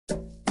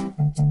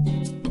So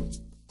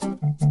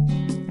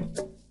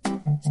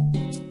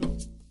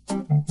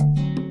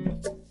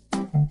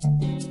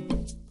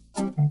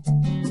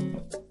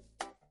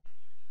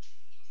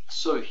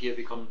here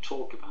we're going to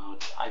talk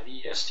about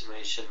IV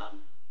estimation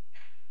and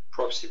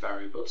proxy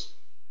variables.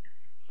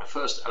 The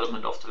first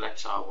element of the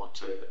lecture I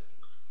want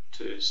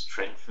to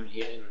strengthen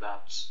here in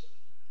that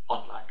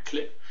online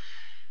clip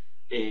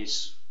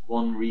is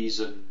one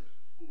reason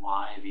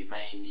why we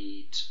may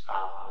need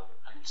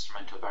an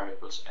instrumental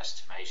variables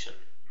estimation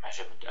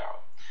measurement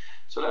error.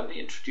 So let me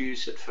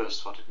introduce at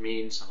first what it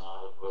means, and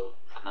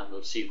then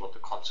we'll see what the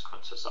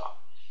consequences are.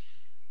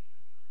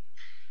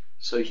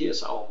 So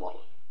here's our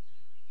model.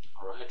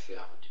 Alright, we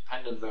have a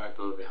dependent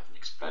variable, we have an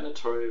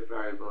explanatory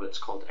variable, it's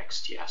called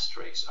xt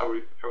asterisk.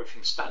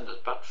 Everything's standard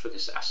but for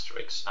this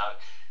asterisk. Now,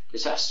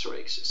 this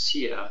asterisk is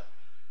here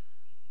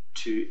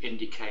to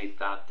indicate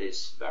that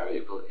this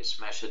variable is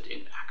measured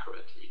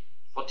inaccurately.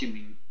 What do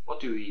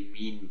we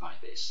mean by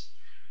this?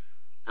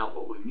 Now,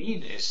 what we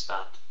mean is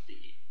that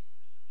the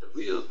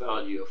real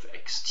value of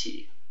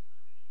xt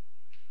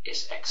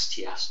is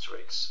xt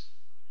asterisk.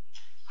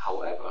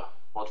 However,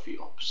 what we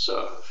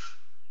observe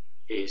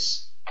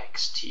is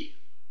xt,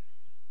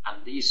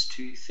 and these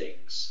two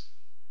things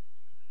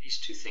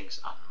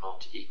are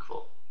not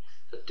equal.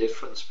 The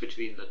difference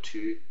between the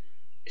two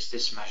is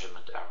this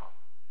measurement error.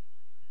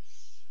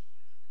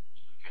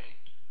 Okay,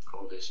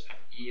 call this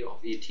ME or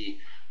VT.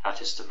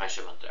 That is the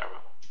measurement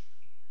error.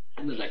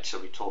 In the lecture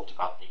we talked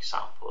about the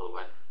example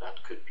when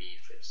that could be,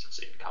 for instance,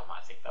 income.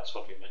 I think that's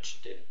what we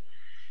mentioned in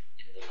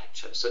the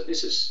lecture. So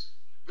this is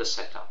the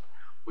setup.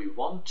 We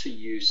want to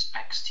use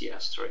xt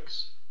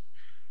asterisk,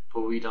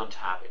 but we don't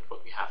have it.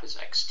 What we have is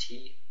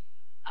xt,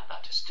 and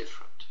that is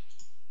different.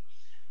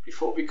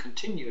 Before we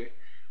continue,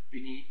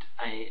 we need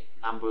a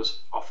number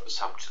of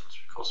assumptions,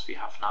 because we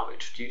have now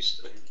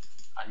introduced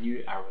a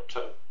new error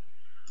term.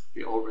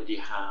 We already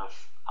have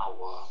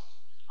our,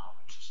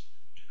 just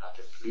do that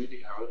in blue,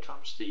 the error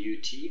terms, the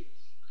UT.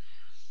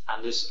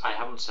 And this, I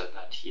haven't said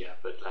that here,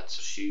 but let's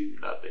assume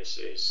that this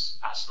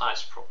has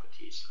nice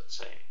properties. Let's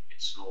say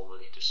it's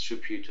normally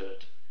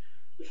distributed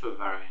with a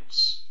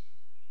variance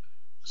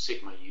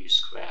sigma u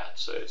squared,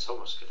 so it's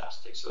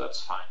homoscedastic, so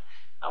that's fine.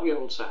 Now we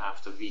also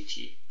have the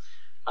VT,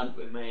 and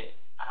we may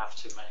have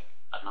to make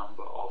a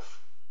number of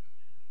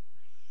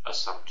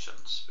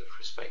assumptions with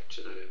respect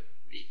to the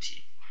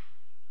VT.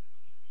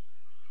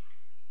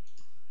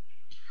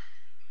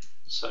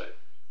 So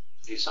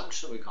the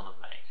assumption we're going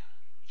to make,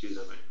 do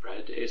them in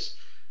red, is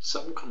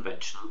some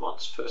conventional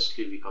ones.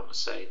 Firstly, we're going to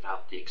say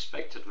that the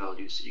expected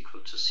value is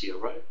equal to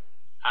 0,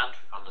 and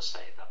we're going to say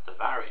that the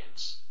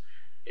variance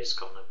is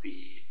going to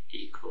be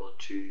equal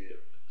to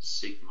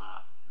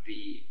sigma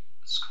v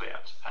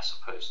squared as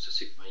opposed to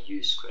sigma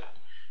u squared.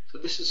 So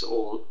this is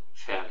all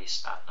fairly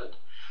standard.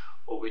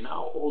 What we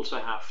now also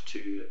have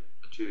to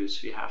do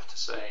is we have to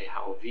say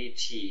how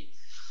Vt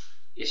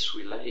is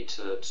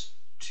related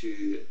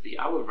to the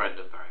other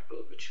random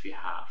variable which we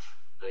have,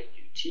 the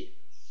ut,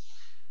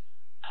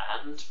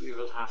 and we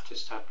will have to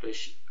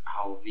establish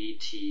how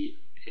Vt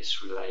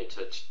is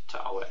related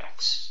to our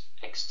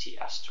xt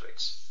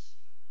asterisk.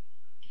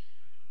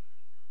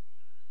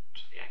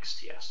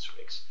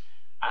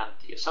 And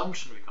the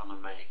assumption we're going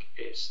to make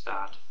is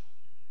that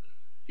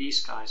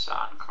these guys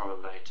are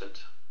uncorrelated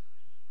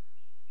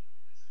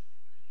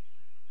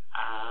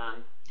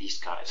and these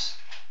guys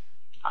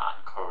are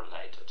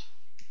uncorrelated.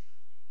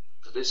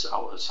 So this is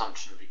our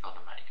assumption we're going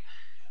to make.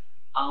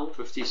 Armed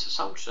with these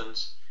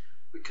assumptions,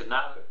 we can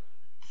now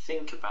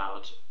think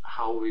about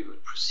how we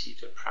would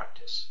proceed in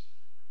practice.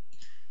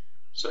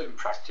 So in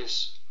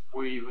practice,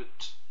 we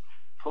would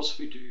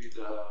possibly do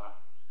the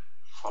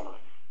following.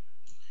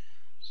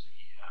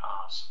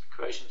 Some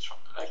equations from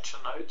the lecture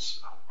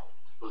notes,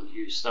 we'll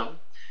use them.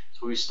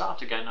 So we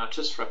start again, I'll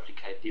just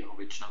replicate the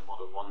original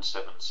model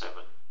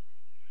 177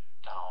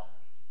 down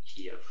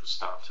here for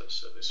starters.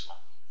 So this one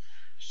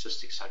is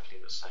just exactly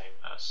the same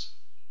as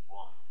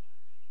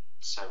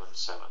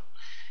 177.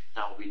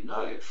 Now we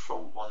know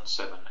from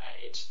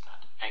 178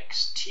 that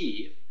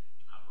xt,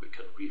 we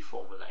can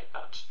reformulate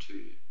that to,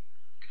 we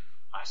can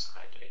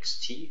isolate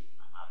xt, and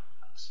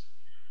that's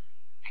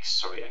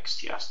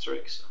xt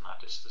asterisk, and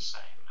that is the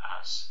same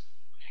as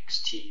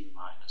xt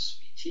minus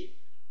vt.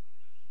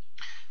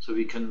 So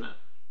we can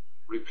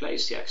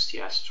replace the xt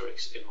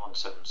asterisk in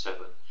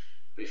 177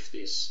 with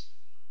this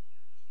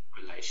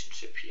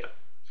relationship here.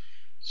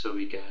 So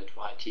we get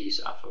yt is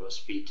alpha plus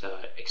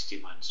beta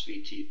xt minus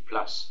vt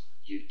plus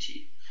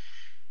ut.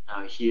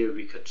 Now here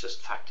we could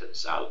just factor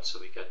this out, so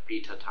we get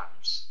beta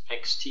times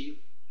xt,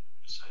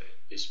 so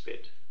this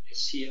bit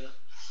is here,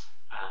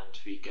 and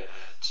we get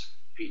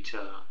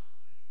beta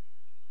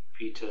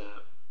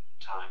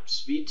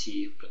times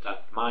vt, but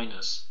that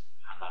minus,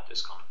 and that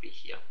is going to be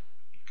here.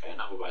 Okay,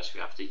 and otherwise we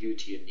have the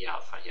ut and the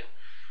alpha here.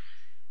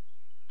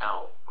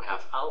 Now we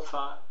have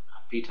alpha,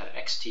 beta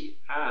xt,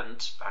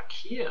 and back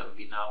here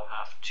we now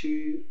have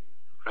two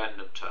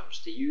random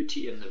terms, the ut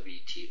and the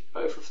vt.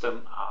 Both of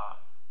them are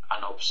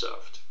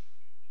unobserved.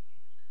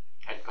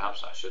 And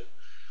perhaps I should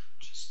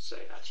just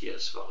say that here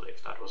as well,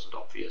 if that wasn't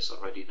obvious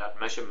already. That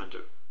measurement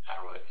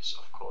error is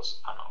of course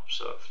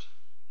unobserved.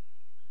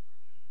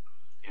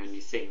 The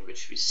only thing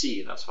which we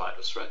see, that's why it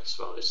was red as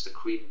well, is the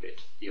green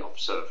bit, the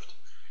observed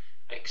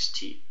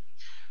xt.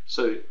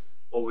 So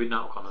what we're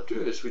now going to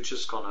do is we're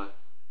just going to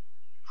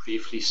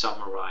briefly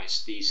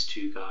summarize these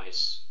two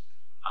guys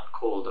and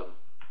call them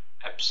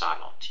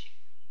epsilon t.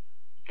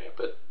 Okay,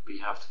 but we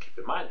have to keep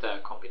in mind they're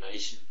a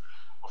combination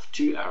of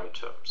two error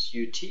terms,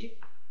 ut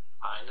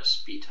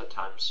minus beta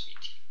times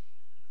vt.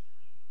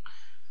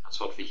 That's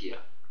what we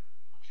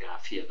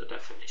have here, the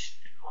definition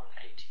in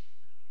 180.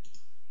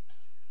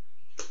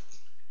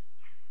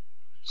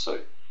 So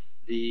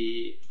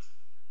the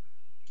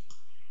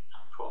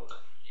problem,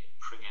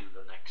 bring in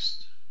the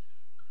next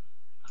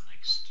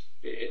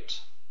bit.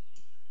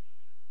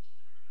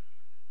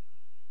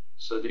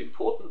 So the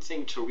important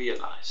thing to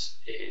realize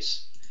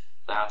is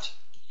that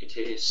it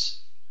is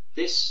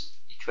this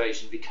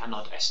equation we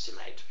cannot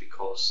estimate,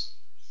 because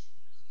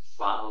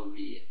while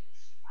we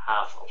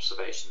have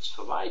observations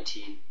for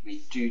yt,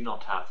 we do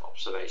not have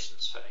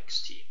observations for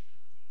xt.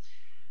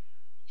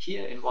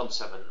 Here in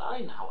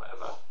 179,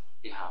 however,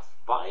 we have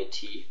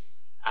yt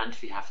and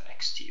we have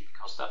xt,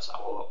 because that's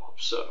our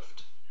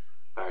observed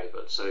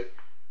variable. So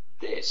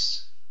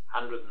this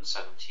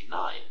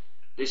 179,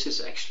 this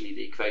is actually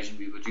the equation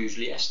we would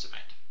usually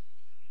estimate,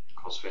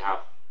 because we have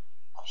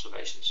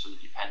observations for the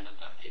dependent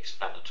and the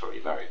explanatory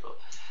variable.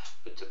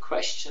 But the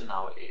question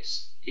now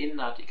is, in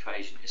that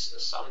equation is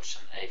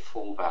assumption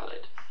A4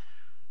 valid?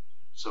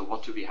 So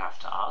what do we have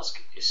to ask?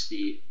 Is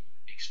the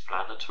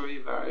explanatory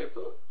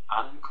variable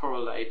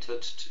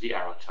uncorrelated to the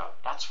error term?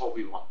 That's what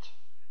we want.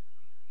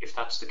 If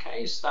that's the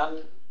case,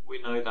 then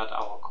we know that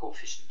our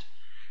coefficient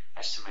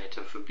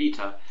estimator for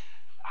beta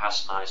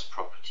has nice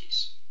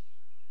properties.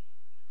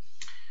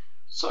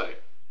 So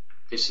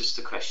this is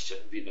the question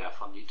we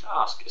therefore need to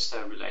ask. Is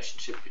there a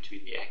relationship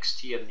between the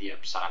xt and the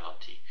epsilon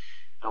t?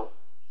 Now,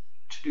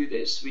 to do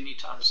this, we need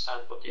to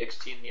understand what the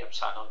xt and the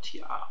epsilon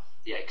t are.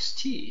 The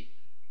xt,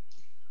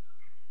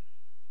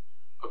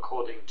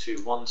 according to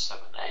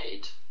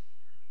 178,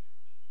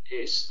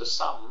 is the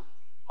sum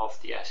of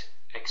the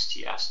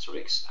xt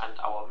asterisk and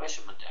our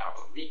measurement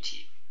error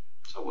vt.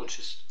 So we'll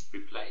just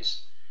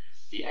replace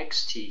the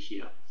xt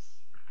here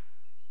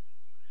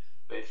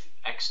with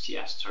xt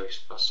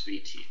asterisk plus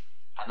vt.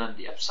 And then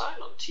the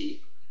epsilon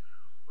t,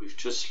 we've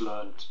just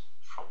learned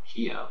from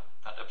here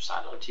that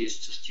epsilon t is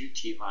just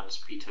ut minus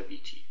beta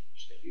vt.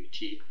 So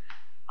ut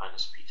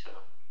minus beta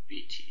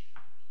vt.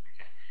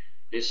 Okay.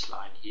 This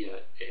line here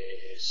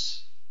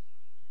is,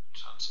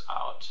 turns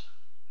out,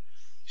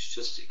 it's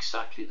just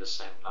exactly the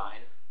same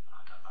line.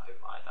 I don't know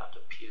why that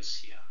appears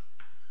here.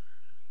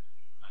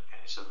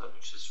 Okay, so let me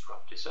just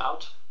rub this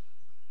out.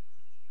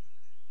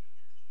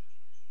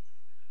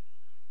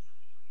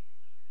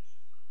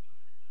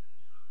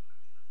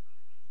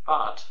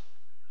 But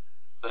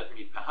let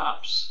me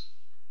perhaps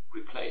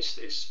replace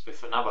this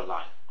with another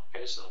line.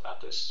 Okay, so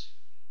that is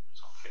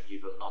something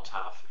you will not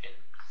have in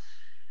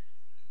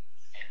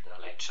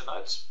the lecture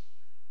notes.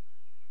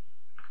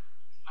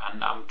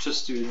 And I'm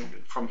just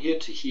doing from here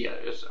to here.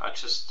 I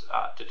just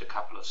did a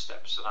couple of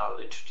steps, and I'll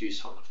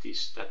introduce one of these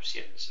steps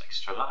here in this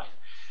extra line.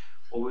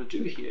 What we'll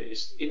do here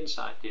is,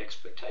 inside the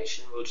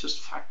expectation, we'll just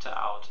factor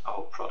out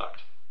our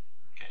product.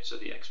 Okay, so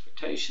the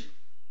expectation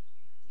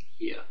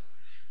here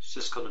is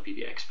just going to be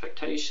the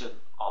expectation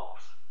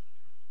of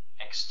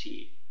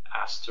xt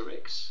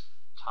asterisk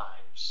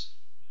times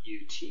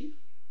ut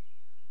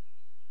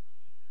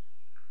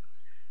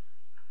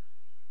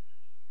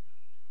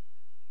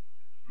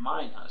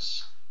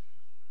minus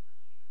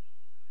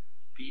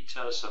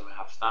beta, so we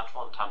have that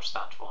one times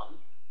that one.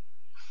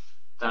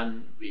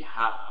 Then we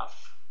have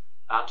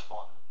that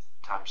one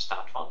times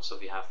that one, so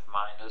we have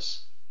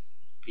minus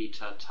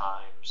beta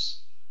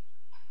times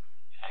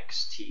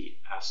xt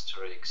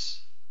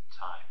asterisk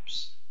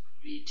times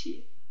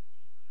vt.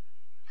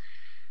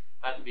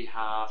 Then we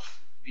have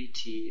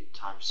vt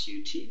times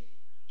ut,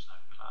 so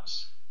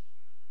plus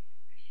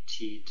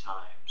vt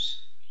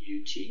times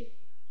ut.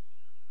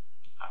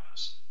 I have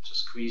to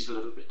squeeze a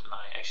little bit, and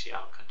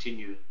I'll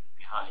continue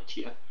behind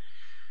here.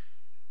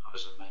 I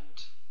wasn't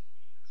meant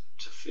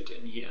to fit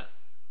in here.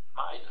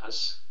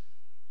 Minus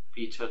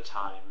beta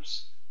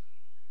times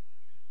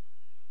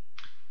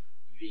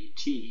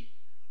vt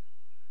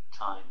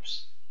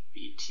times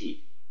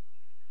vt.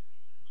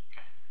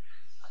 Okay,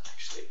 and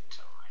actually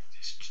to make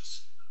this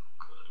just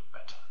look a little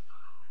better,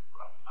 I'll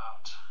rub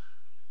out.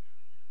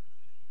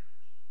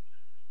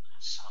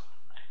 It's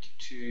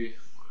 182.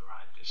 We'll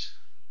write this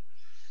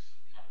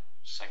in a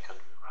second.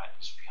 We write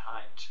this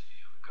behind.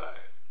 Here we go.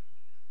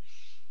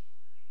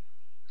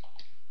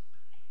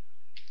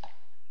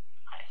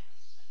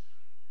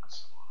 That's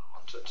not what I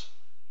wanted.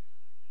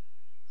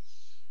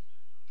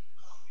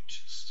 Let me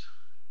just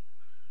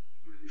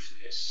move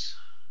this.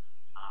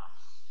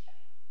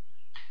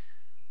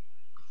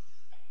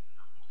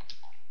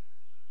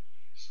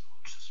 So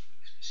we'll just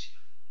move this here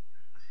a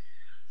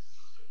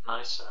little bit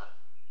nicer.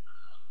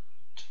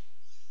 And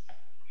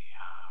we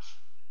have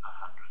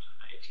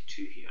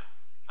 182 here.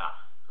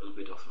 a little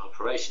bit of an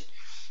operation.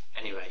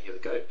 Anyway, here we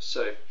go.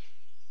 So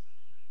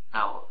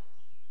now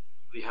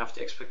we have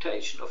the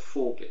expectation of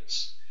 4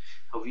 bits.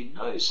 Now we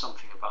know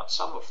something about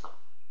some of them,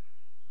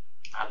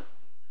 and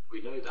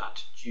we know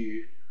that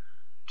due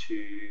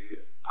to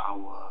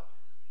our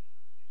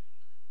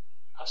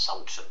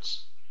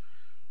assumptions.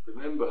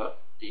 Remember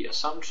the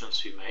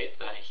assumptions we made,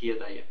 here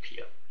they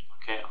appear,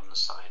 okay, on the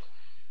side.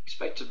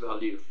 Expected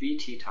value of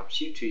Vt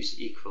times Ut is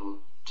equal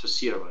to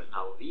 0.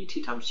 Now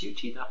Vt times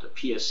Ut, that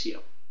appears here,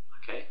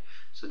 okay,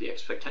 so the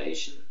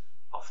expectation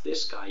of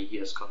this guy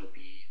here is going to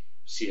be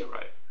 0.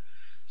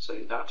 So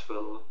that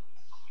will,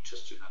 let me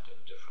just do that in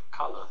a different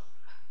color,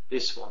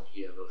 this one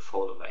here will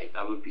fall away,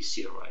 that will be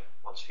 0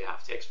 once we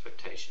have the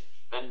expectation.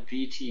 Then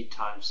Vt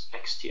times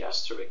Xt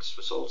asterisk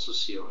was also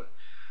 0.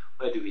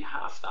 Where do we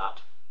have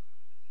that?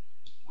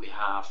 We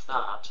have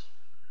that,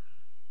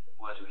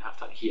 where do we have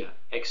that? Here,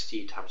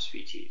 Xt times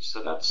Vt,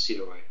 so that's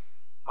 0,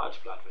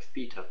 multiplied with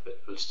beta,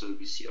 but will still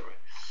be 0.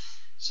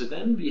 So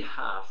then we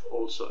have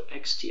also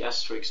Xt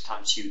asterisk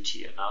times Ut,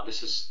 and now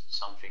this is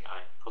something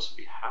I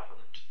possibly haven't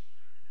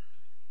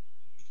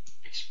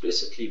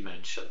explicitly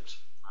mentioned,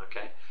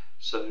 okay,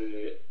 so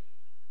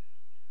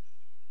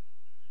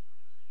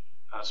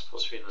that's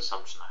possibly an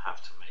assumption I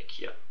have to make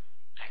here.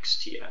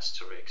 Xt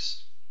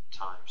asterisk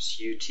times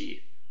Ut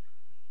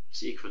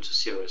is equal to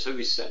 0. So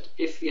we said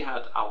if we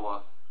had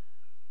our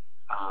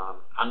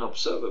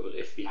unobservable,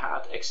 if we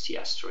had Xt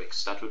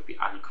asterisk, that would be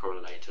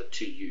uncorrelated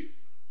to U.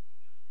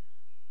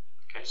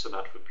 Okay, so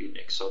that would be an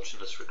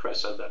exogenous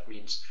regressor. That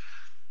means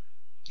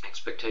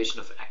expectation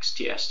of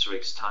Xt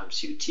asterisk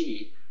times Ut,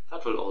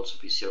 that will also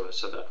be 0,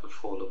 so that would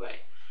fall away.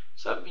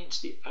 So that means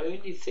the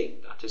only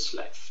thing that is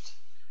left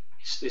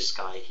is this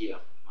guy here.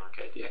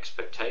 Okay, the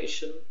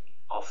expectation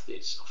of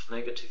this, of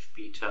negative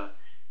beta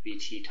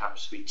Vt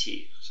times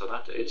Vt. So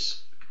that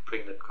is, we can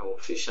bring the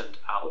coefficient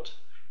out,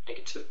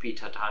 negative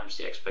beta times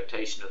the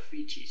expectation of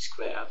Vt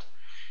squared.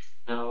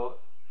 Now,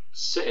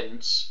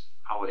 since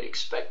our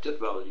expected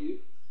value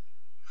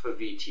for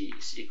Vt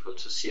is equal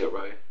to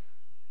 0,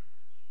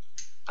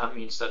 that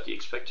means that the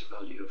expected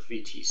value of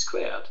Vt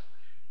squared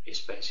is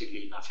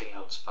basically nothing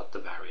else but the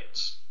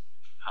variance,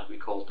 and we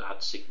call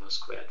that sigma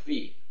squared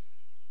V.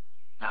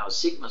 Now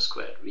sigma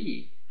squared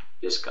V,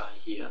 this guy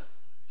here,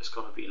 is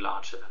going to be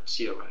larger than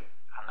 0,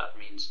 and that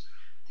means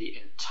the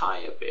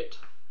entire bit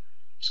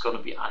is going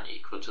to be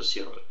unequal to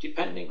 0.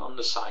 Depending on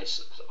the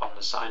size, on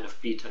the sign of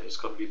beta, it's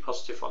going to be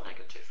positive or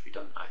negative, we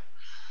don't know.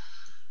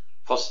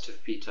 Positive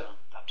beta,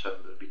 that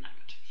term will be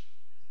negative.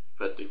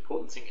 But the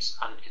important thing is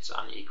it's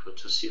unequal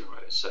to 0.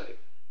 So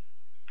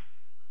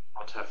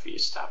what have we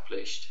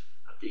established?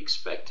 That the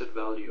expected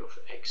value of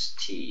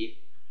xt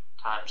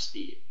times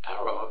the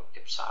error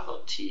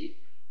epsilon t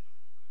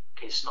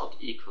is not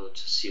equal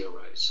to 0.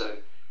 So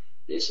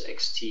this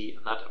xt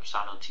and that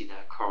epsilon t,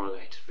 they're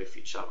correlated with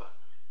each other.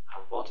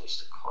 And what is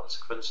the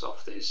consequence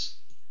of this?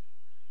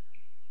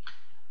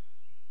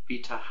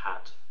 Beta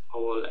hat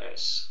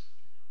OLS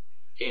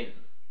in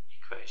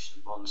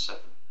equation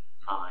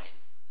 179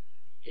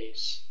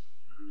 is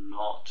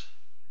not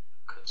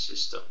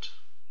consistent.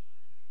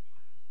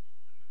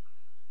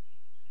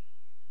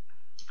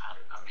 And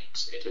that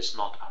means it is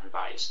not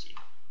unbiased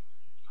either.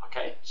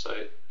 Okay,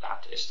 so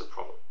that is the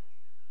problem.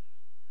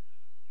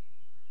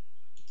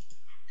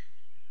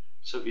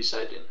 So we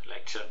said in the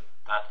lecture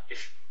that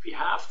if we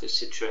have this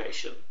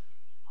situation,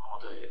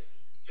 or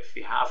if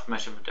we have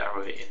measurement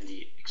error in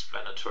the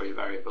explanatory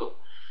variable,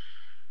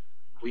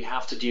 we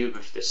have to deal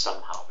with this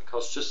somehow,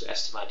 because just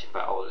estimating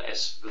by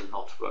OLS will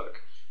not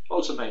work.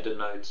 Also made a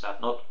note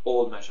that not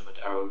all measurement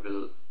error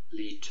will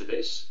lead to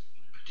this.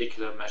 In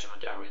particular,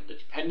 measurement error in the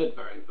dependent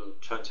variable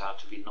turns out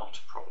to be not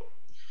a problem.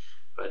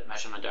 But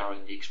measurement error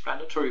in the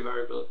explanatory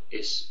variable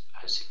is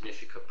a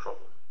significant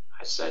problem.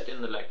 I said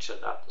in the lecture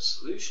that the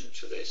solution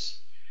to this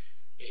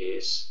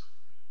is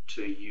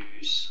to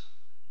use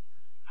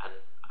an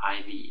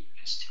IV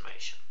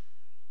estimation.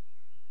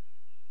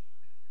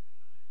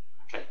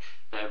 Okay,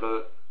 there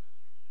were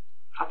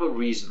other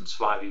reasons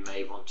why we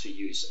may want to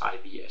use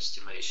IV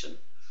estimation.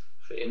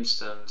 For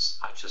instance,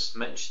 I just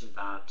mentioned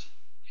that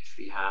if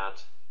we had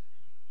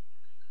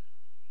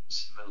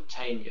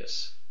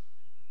simultaneous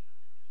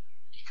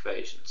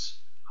equations,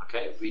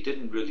 okay, we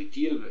didn't really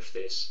deal with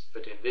this,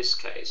 but in this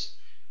case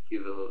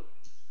you will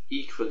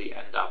equally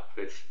end up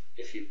with,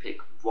 if you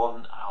pick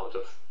one out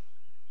of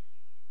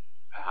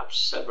perhaps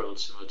several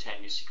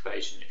simultaneous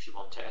equations, if you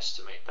want to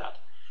estimate that,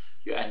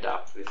 you end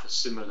up with a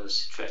similar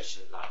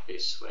situation like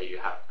this, where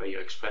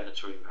your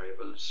explanatory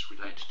variable is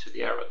related to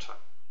the error term.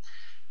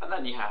 And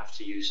then you have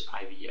to use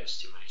IV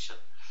estimation.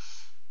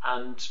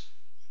 And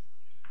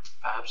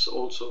perhaps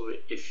also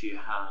if you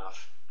have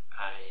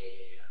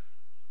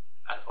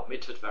an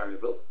omitted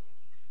variable,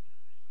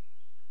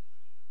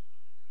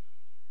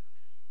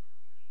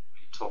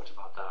 we talked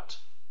about that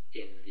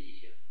in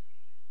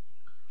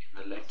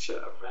the lecture,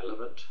 a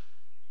relevant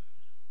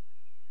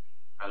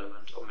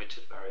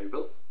omitted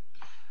variable.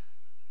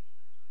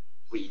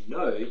 We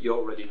know, you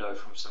already know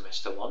from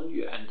semester 1,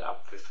 you end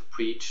up with a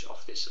breach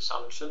of this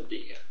assumption.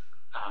 The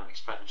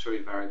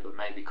explanatory variable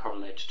may be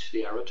correlated to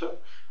the error term,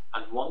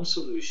 and one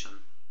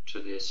solution to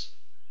this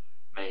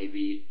may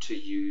be to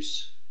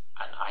use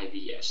an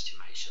IV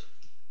estimation.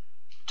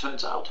 It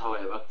turns out,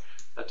 however,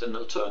 that an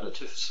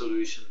alternative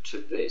solution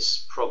to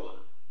this problem,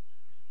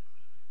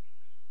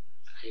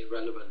 a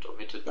relevant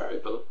omitted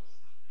variable,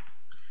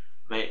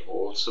 may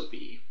also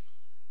be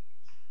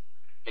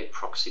a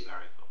proxy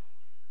variable.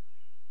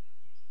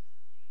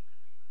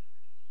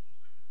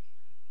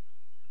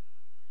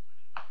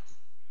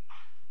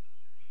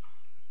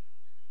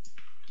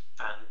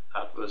 And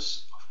that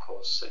was, of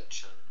course,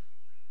 section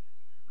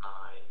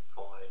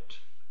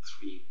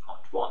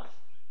 9.3.1.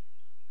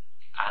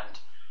 And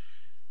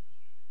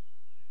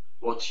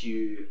what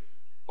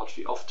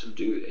we often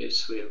do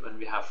is, when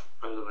we have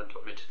relevant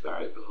omitted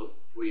variable,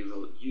 we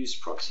will use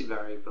proxy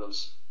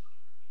variables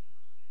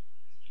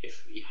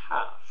if we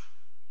have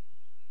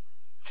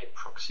a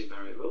proxy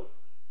variable,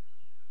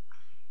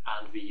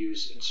 and we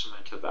use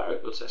instrumental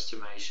variables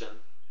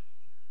estimation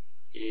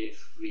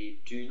if we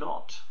do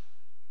not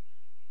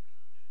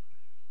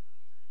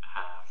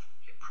have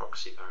a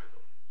proxy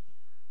variable.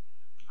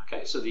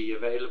 Okay, so the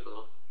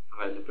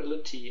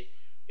availability,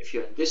 if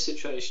you're in this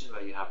situation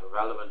where you have a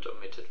relevant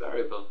omitted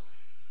variable,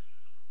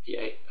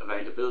 the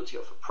availability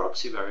of a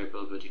proxy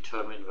variable will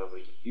determine whether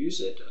you use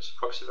it as a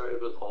proxy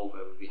variable or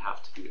whether we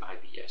have to do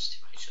IV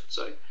estimation.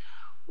 So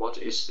what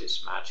is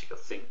this magical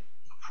thing,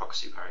 a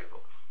proxy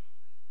variable?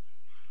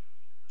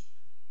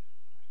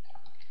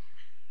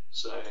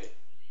 So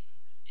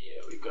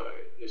here we go.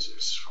 This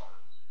is from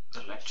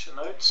the lecture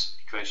notes,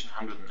 equation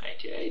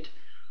 188.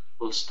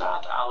 We'll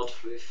start out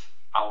with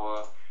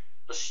our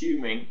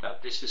assuming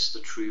that this is the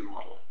true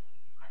model.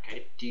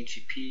 Okay,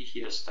 DGP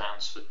here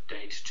stands for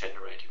data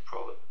generating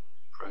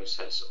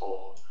process,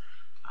 or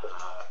an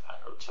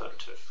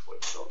alternative,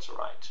 which is also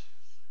right,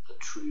 the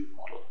true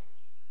model.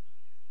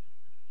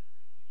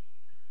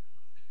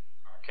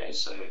 Okay,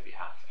 so we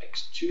have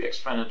two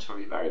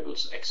explanatory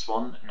variables,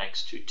 x1 and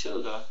x2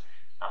 tilde.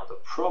 Now the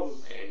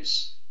problem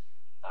is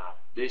that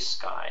this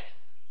guy,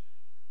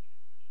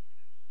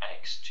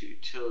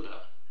 x2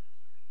 tilde,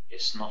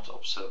 is not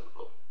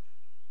observable.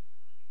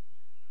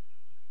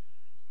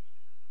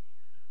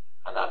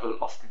 And that will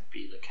often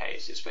be the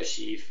case,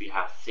 especially if we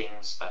have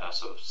things that are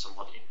sort of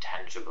somewhat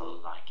intangible,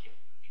 like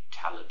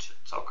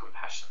intelligence or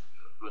compassion,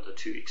 were the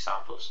two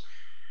examples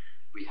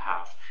we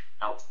have.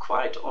 Now,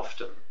 quite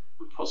often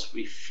we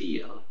possibly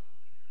feel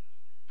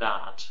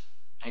that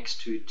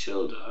x2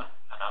 tilde,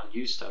 and I'll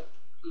use that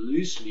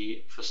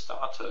loosely for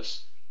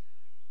starters,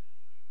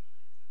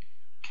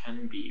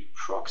 can be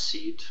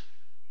proxied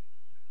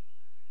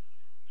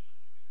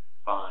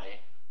by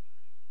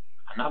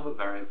another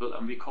variable,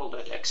 and we call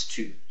that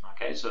x2.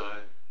 Okay, so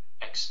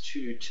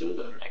x2 tilde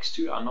and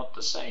x2 are not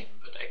the same,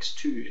 but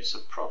x2 is a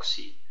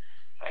proxy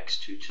for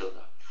x2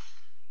 tilde.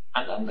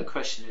 And then the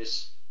question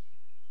is,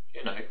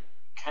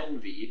 can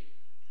we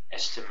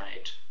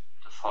estimate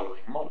the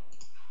following model?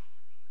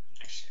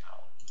 Actually,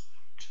 I'll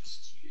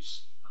just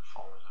use the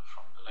formula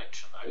from the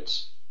lecture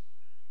notes.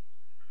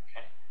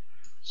 Okay,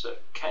 so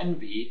can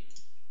we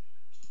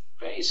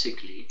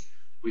basically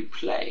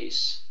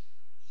replace,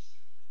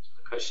 so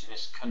the question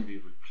is, can we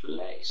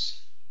replace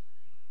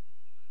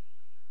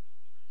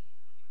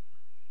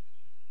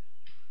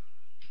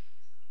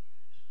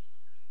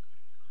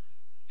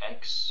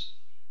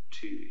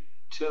x2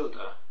 tilde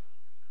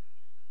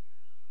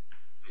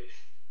with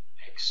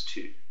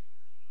x2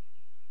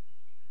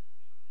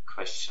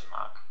 question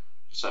mark?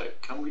 So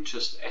can we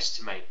just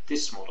estimate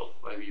this model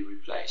where we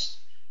replaced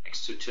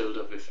x2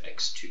 tilde with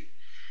x2?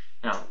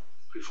 Now,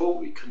 before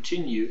we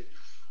continue,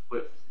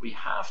 we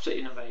have to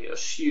in a way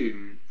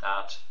assume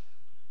that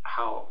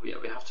we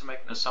have to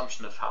make an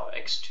assumption of how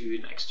x2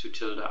 and x2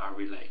 tilde are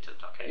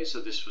related. Okay, so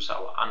this was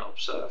our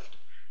unobserved,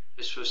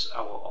 this was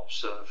our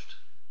observed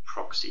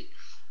proxy.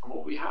 And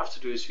what we have to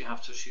do is we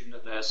have to assume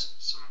that there's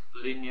some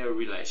linear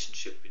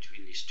relationship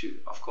between these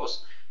two. Of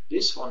course,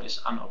 this one is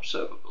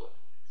unobservable,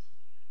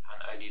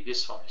 and only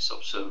this one is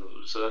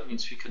observable. So that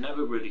means we can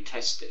never really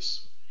test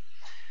this.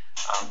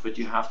 But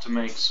you have to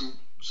make some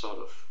sort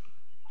of,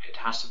 it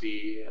has to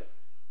be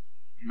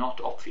not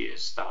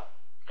obvious that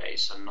there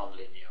is a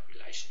nonlinear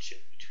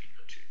relationship between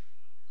the two.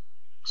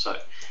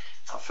 So,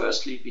 now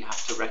firstly, we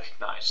have to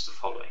recognize the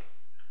following.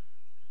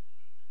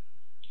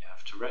 You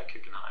have to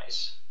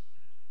recognize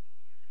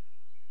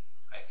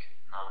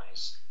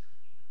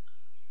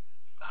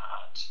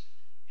that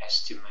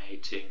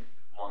estimating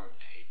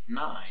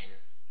 189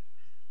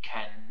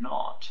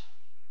 cannot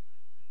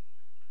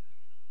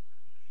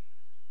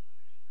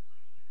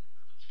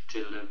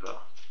deliver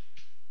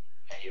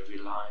a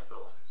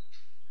reliable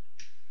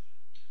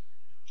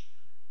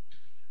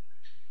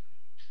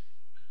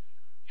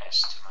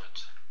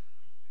estimate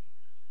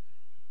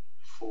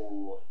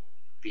for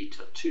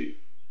beta 2.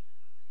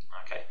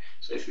 Okay,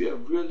 so if we are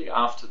really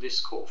after this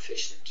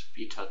coefficient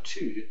beta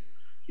 2,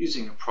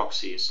 using a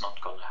proxy is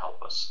not going to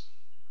help us.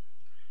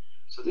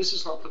 So this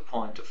is not the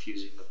point of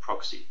using the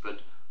proxy,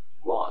 but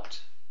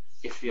what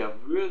if we are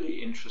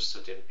really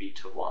interested in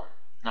beta 1?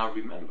 Now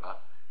remember,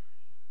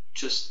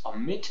 just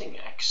omitting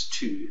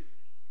x2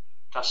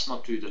 does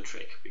not do the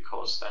trick,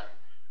 because then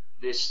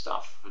this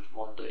stuff would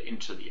wander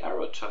into the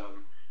error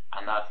term,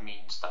 and that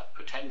means that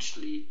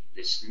potentially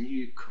this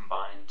new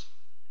combined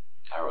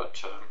error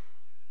term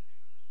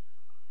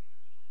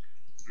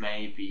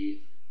may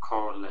be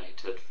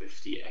correlated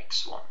with the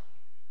x1.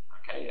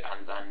 Okay,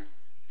 and then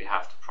we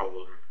have the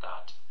problem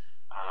that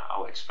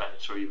our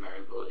explanatory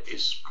variable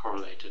is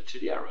correlated to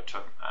the error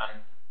term,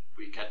 and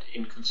we get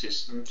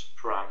inconsistent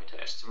parameter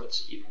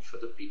estimates even for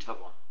the beta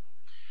 1.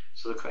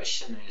 So the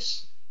question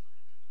is,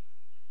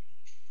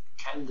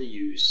 can the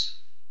use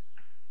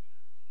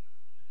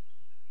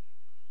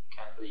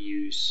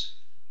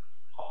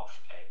of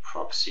a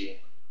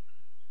proxy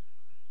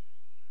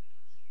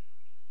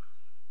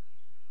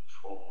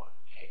for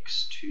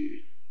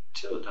x2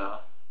 tilde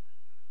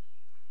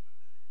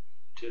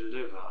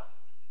deliver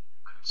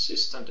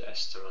consistent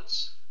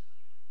estimates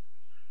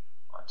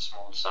on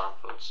small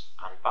samples,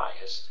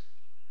 unbiased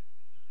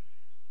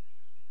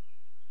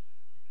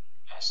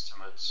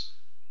estimates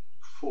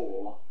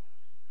for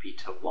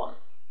beta 1?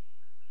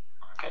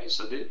 Okay,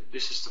 so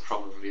this is the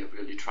problem we are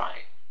really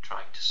trying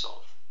to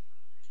solve.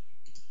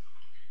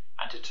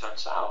 And it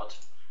turns out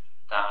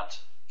that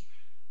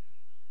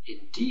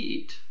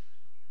indeed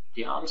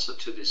the answer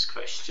to this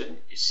question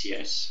is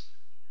yes.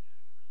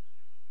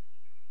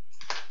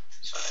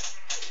 So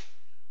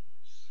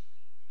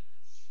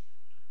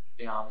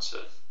the answer,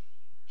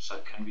 so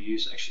can we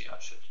use, actually I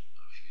should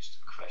have used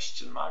a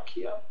question mark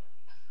here,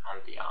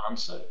 and the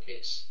answer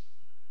is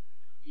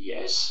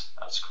yes,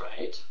 that's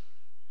great,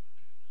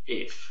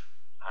 if,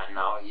 and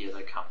now here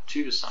there come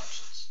two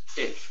assumptions.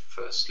 If,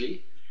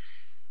 firstly,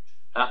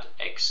 that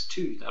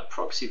x2, that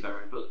proxy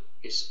variable,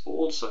 is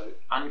also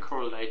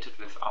uncorrelated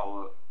with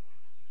our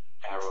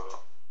error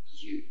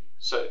u.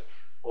 So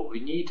what we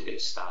need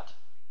is that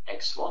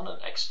x1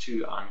 and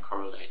x2 are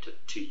uncorrelated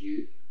to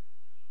u.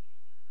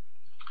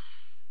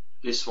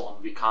 This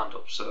one we can't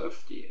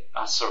observe. Where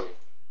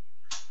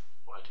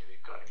do we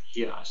go?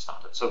 Here I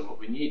started. So what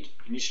we need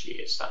initially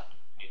is that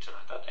we need to know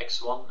that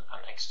x1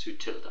 and x2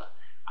 tilde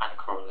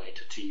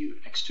uncorrelated to u.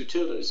 x2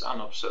 tilde is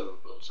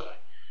unobservable, so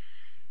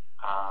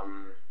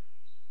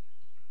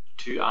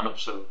two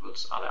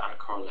unobservables are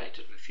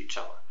uncorrelated with each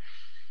other.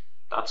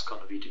 That's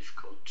going to be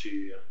difficult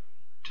to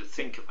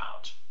think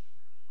about.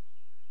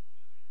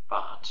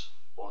 But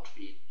what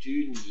we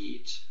do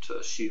need to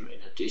assume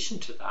in addition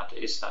to that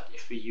is that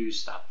if we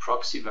use that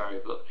proxy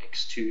variable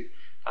x2,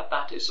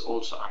 that is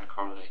also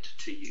uncorrelated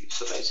to u.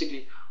 So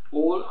basically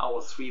all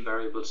our three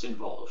variables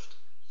involved,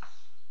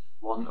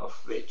 one of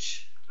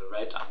which, the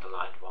red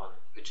underlined one,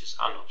 which is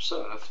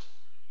unobserved,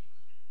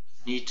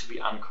 need to be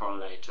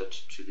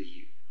uncorrelated to the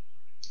u.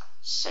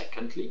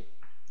 Secondly,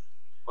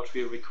 what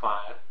we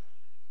require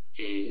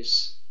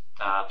is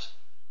that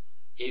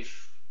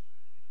if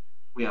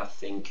we are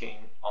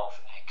thinking of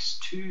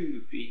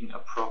x2 being a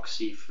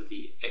proxy for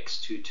the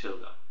x2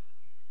 tilde,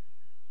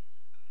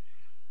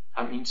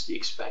 that means the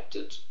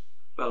expected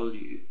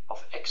value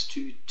of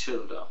x2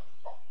 tilde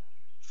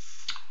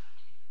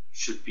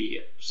should be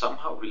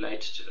somehow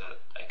related to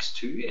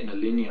x2 in a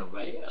linear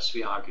way, as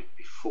we argued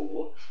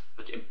before,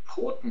 but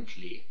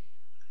importantly,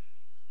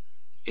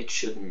 it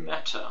shouldn't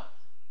matter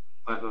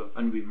whether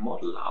when we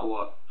model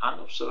our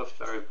unobserved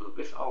variable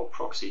with our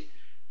proxy,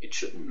 it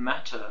shouldn't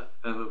matter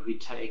whether we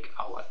take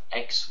our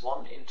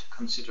x1 into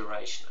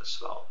consideration as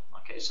well.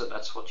 Okay, so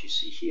that's what you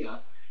see here.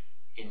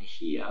 In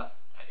here,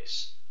 there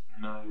is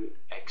no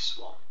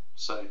x1.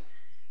 So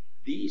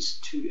these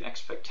two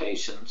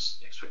expectations,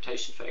 the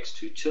expectation for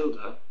x2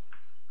 tilde,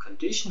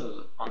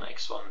 conditional on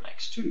x1 and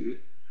x2,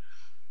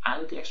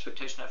 and the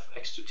expectation of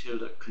x2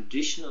 tilde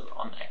conditional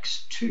on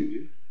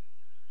x2,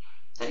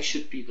 they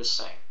should be the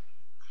same.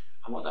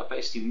 And what that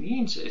basically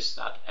means is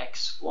that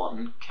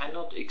x1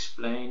 cannot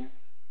explain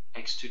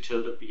x2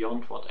 tilde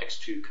beyond what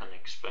x2 can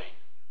explain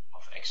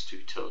of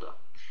x2 tilde.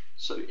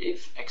 So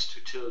if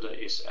x2 tilde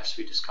is, as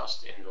we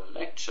discussed in the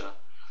lecture,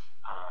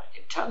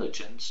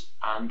 intelligence,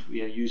 and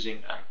we are using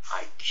an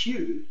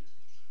IQ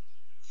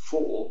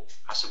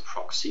as a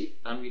proxy,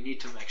 then we need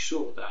to make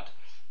sure that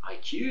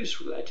IQ is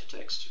related to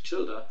x2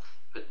 tilde,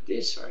 but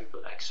this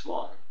variable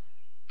x1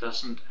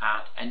 doesn't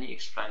add any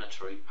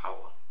explanatory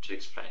power to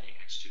explaining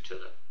x2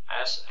 tilde.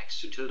 As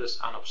x2 tilde is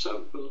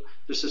unobservable,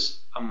 this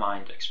is a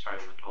mind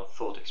experiment or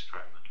thought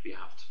experiment we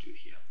have to do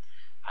here.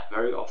 And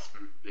very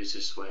often this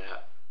is where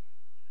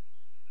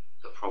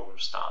the problem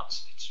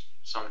starts. It's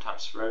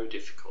sometimes very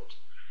difficult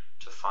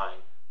to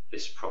find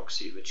this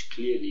proxy, which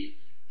clearly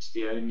is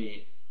the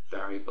only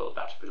variable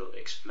that will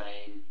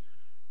explain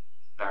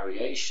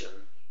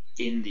variation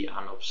in the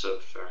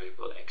unobserved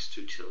variable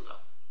x2 tilde.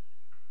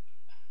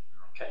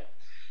 Okay,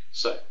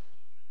 so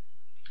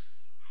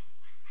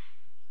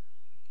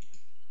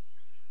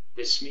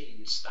this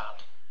means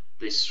that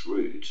this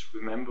root,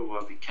 remember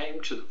where we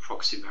came to the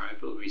proxy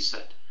variable, we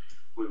said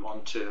we're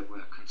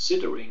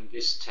considering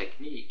this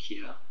technique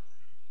here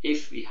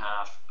if we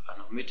have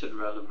an omitted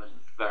relevant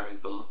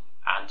variable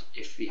and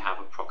if we have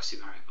a proxy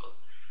variable.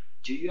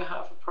 Do you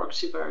have a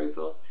proxy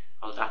variable?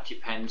 Well, that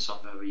depends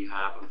on whether you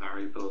have a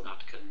variable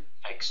that can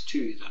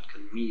x2 that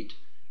can meet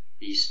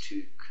these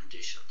two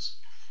conditions.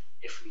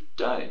 If we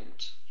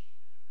don't,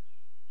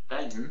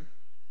 then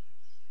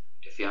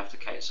if you have the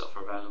case of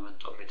a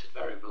relevant omitted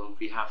variable,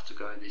 we have to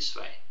go this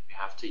way. We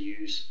have to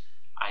use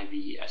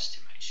IV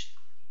estimation.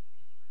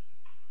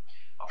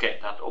 Okay,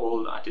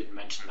 I didn't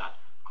mention that,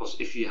 because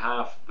if you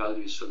have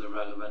values for the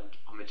relevant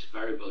omitted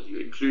variable, you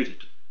include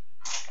it.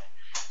 Okay.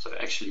 So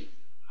actually,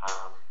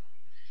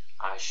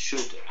 I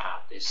should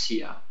add this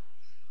here,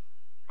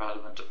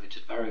 relevant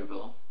omitted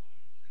variable,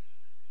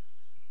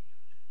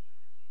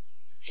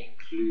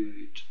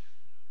 include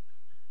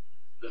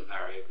the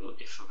variable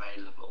if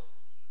available.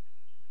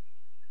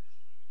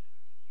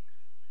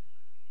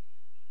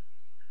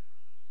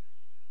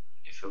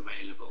 If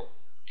available.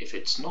 If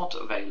it's not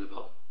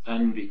available,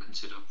 then we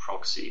consider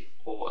proxy,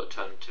 or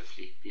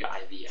alternatively the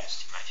IV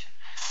estimation.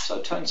 So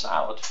it turns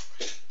out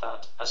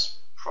that as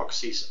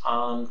proxies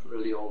aren't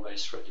really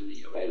always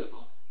readily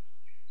available,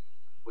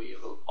 we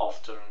will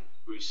often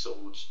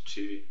resort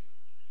to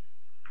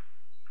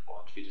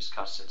what we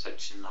discussed in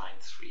section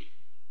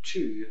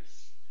 9.3.2,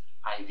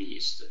 IV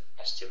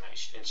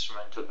estimation,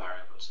 instrumental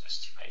variables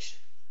estimation.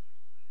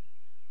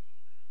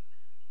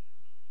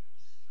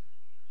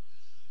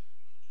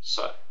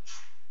 So,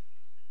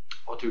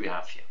 what do we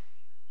have here?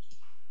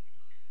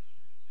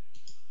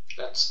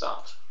 Let's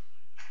start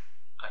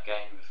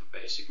again with a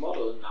basic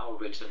model, now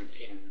written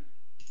in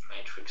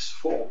matrix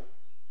form.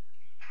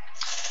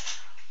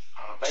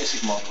 Our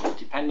basic model,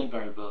 dependent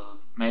variable,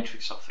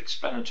 matrix of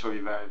explanatory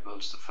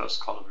variables. The first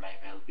column may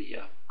well be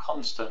a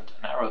constant,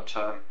 an error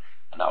term,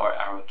 and our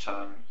error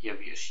term, here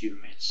we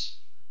assume it's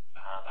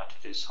that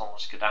it is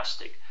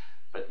homoscedastic.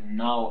 But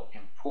now,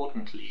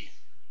 importantly,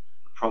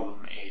 the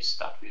problem is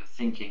that we are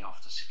thinking of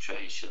the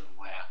situation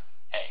where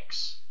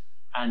x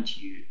and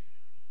u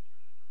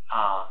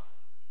are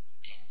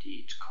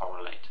indeed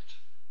correlated.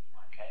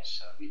 Okay,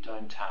 so we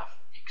don't have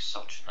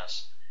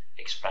exogenous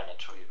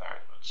explanatory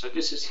variables. So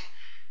this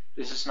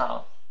is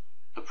now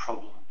the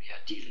problem we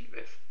are dealing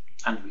with.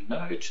 And we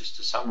know, just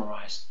to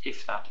summarize,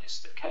 if that is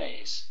the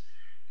case,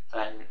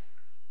 then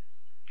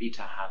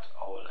beta hat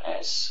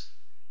OLS,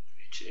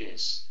 which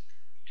is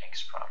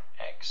x prime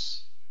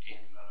x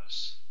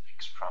inverse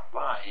x prime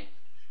y,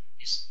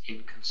 is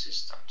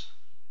inconsistent.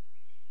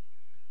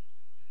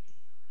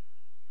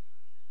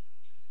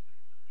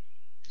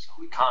 So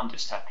we can't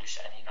establish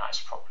any nice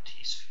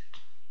properties for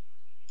it.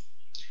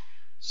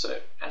 So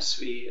as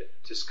we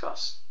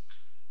discussed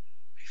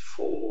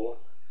before,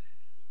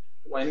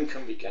 when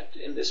can we get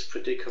in this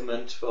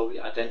predicament? Well, we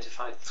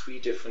identified three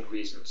different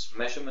reasons: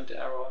 measurement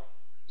error,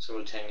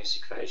 simultaneous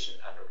equation,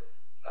 and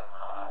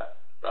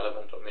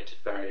relevant omitted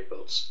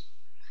variables.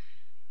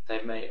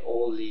 They may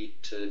all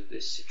lead to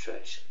this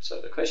situation.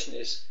 So the question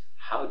is,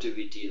 how do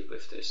we deal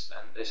with this?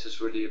 And this is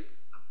really a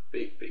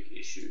big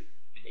issue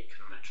in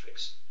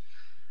econometrics.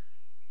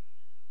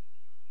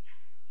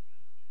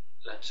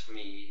 Let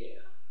me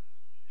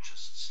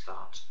just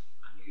start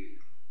a new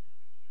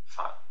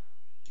file.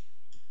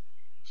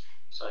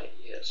 So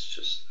here's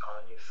just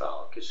our new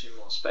file, gives me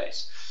more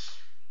space.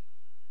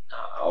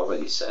 Now I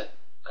already said,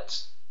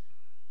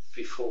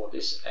 before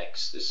this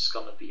x, this is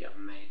going to be a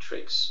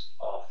matrix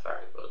of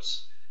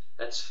variables.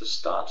 Let's for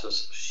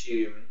starters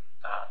assume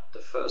that the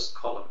first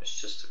column is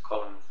just a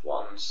column of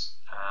ones,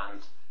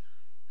 and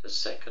the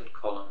second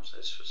column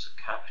is with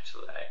a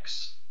capital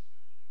X,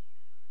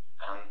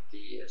 and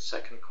the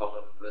second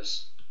column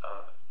was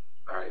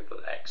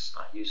variable x.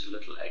 I use a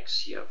little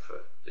x here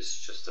for this is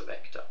just a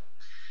vector.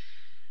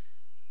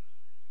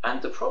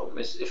 And the problem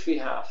is, if we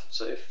now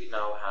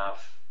have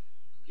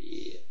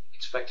the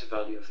expected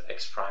value of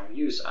x prime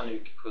u is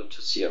unequal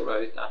to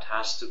 0, that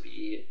has to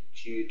be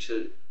due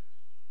to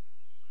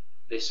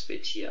this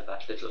bit here,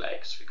 that little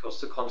x,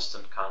 because the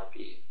constant can't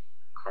be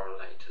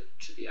correlated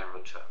to the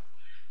arrow term.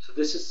 So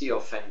this is the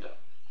offender,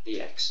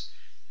 the x.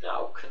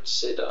 Now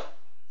consider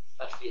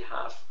that we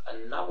have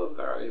another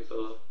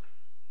variable.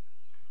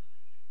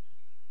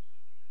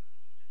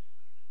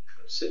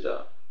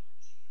 Consider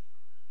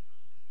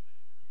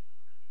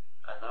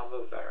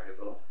another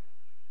variable,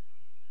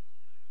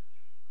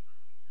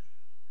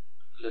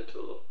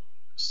 little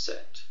z,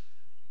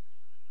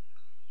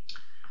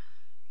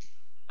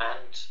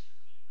 and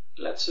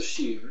let's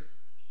assume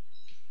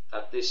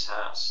that this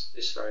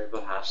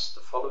variable has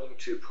the following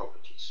two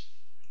properties.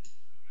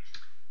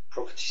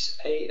 Properties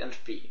A and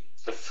B.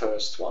 The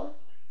first one,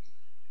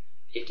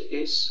 it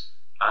is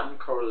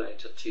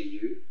uncorrelated to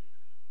u.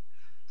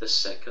 The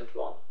second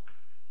one,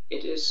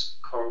 it is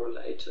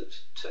correlated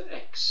to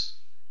x.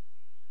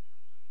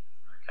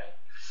 Okay.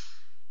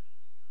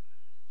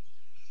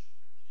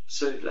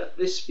 So let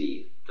this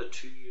be the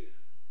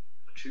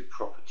two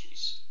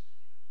properties.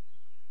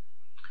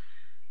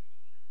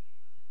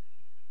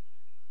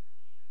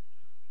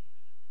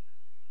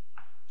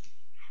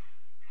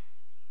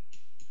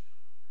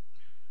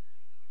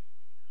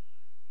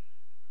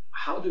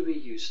 How do we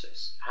use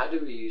this? How do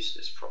we use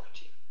this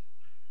property?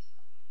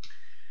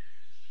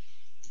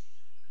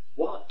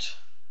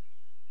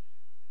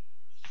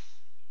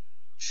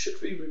 should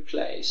we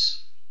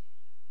replace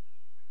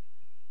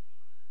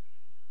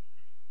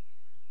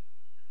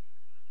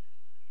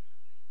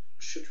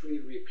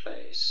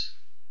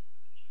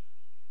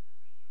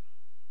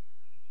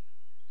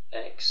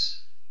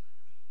x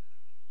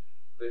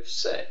with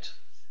z?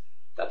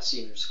 That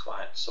seems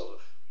quite sort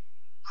of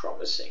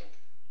promising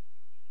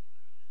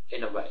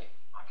in a way,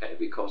 okay,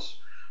 because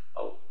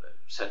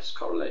z is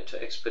correlated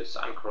to x, but it's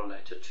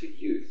uncorrelated to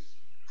u.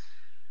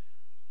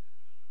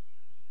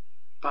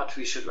 But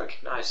we should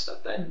recognize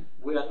that then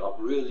we are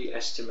not really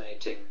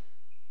estimating,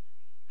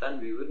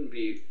 then we wouldn't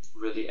be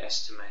really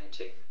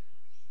estimating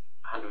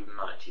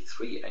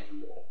 193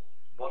 anymore.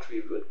 What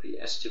we would be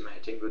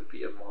estimating would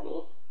be a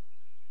model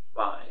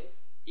y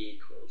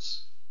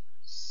equals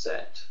z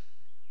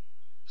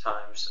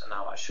times, and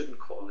now I shouldn't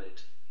call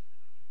it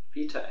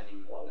beta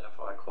anymore,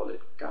 therefore I call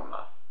it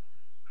gamma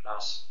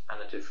plus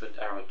and a different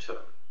error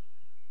term,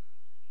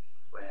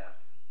 where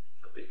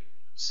the big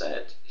z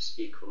is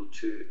equal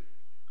to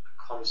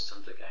a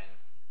constant again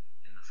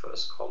in the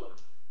first column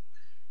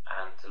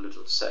and the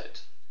little z.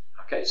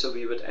 Okay, so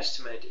we would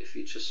estimate if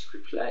we just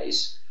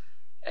replace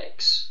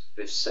x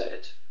with z,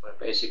 we're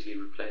basically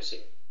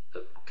replacing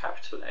the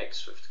capital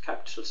X with the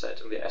capital Z,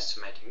 and we're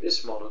estimating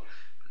this model,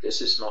 but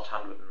this is not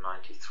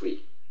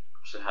 193,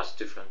 because it has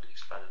different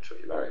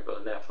explanatory variable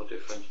and therefore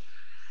different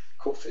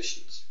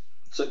coefficients.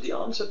 So the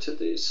answer to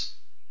this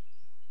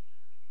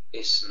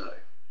is no.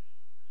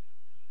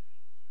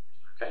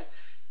 Okay.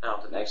 Now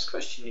the next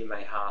question you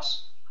may have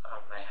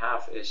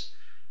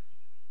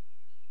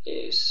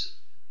is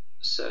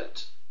Z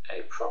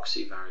a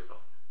proxy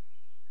variable?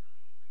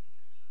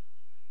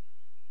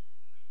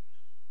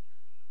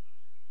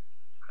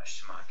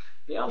 Question mark.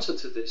 The answer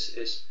to this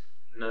is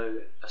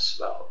no as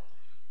well.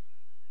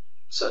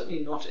 Certainly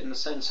not in the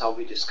sense how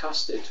we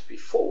discussed it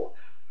before.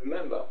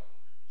 Remember,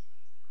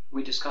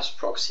 we discussed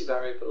proxy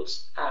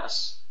variables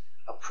as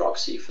a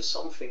proxy for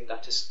something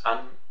that is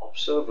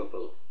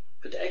unobservable,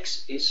 but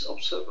X is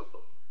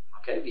observable.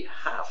 Okay, we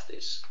have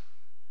this.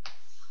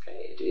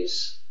 Okay, it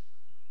is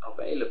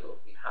available.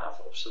 We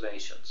have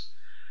observations.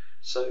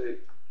 So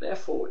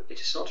therefore, it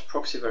is not a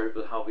proxy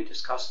variable how we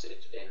discussed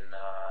it in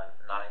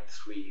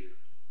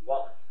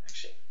 931.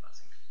 Actually, I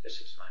think this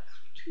is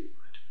 932,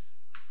 right?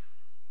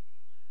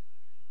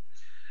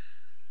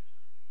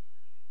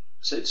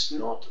 So it's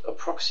not a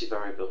proxy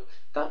variable.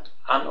 That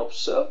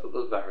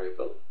unobservable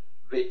variable,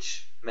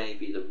 which may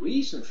be the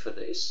reason for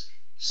this,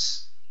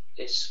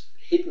 is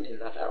hidden in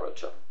that error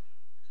term.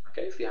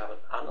 Okay, if you have an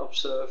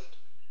unobserved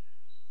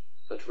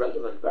but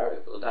relevant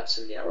variable, that's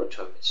in the error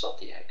term. It's not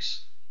the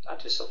X.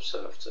 That is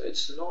observed. So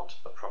it's not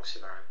a proxy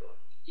variable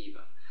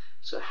either.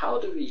 So how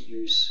do we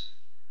use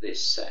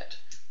this set?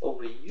 Well,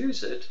 we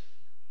use it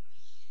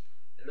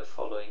in the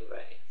following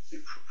way. We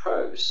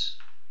propose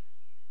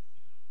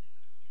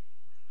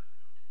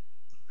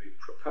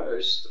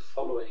the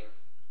following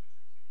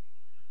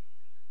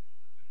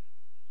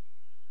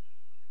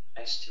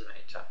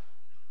estimator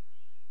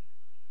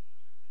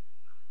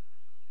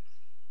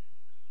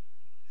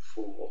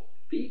for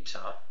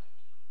beta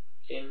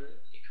in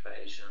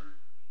equation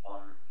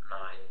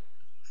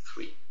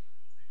 193.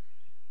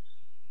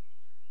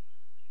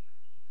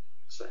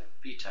 So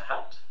beta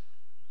hat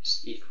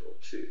is equal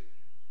to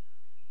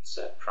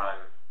z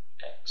prime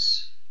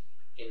x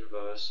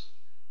inverse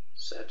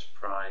z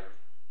prime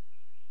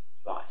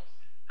y.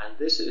 And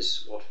this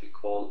is what we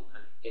call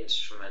an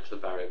instrumental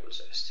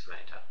variables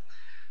estimator.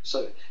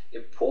 So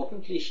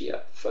importantly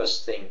here,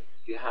 first thing,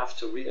 you have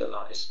to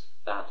realize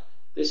that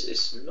this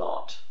is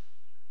not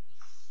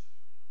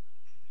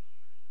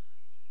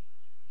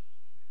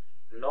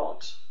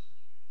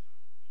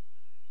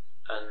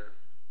an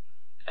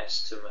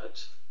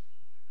estimate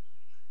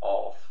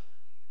of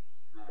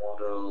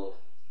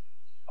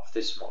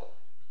this model.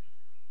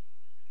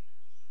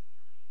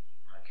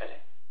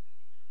 Okay?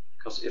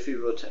 Because if we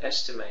were to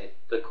estimate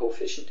the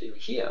coefficient in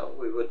here,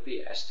 we would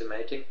be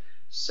estimating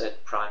z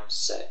prime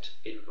z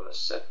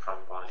inverse z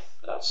prime y.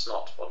 But that's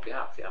not what we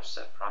have. We have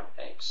z prime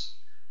x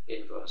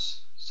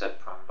inverse z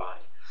prime y.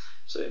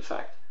 So in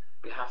fact,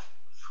 we have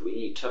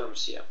three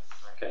terms here.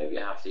 Okay, we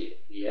have the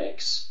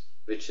x,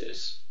 which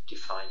is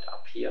defined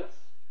up here.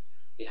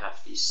 We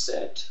have the z,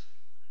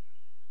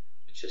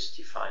 which is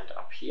defined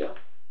up here.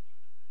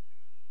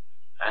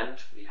 And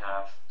we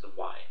have the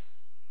y.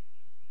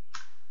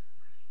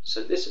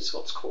 So this is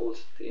what's called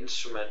the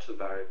instrumental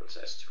variables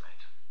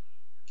estimator.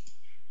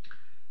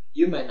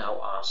 You may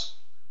now ask,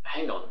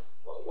 hang on,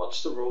 well,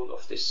 what's the role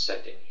of this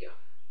set in here?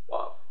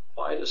 Well,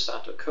 why does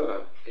that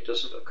occur? It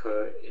doesn't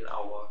occur in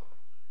our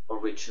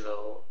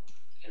original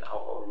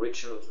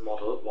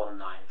model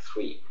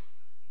 193.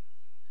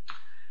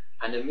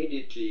 And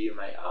immediately you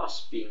may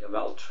ask, being a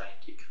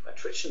well-trained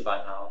econometrician by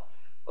now,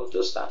 well,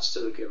 does that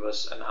still give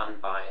us an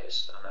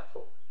unbiased and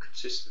therefore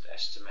consistent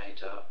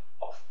estimator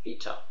of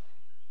beta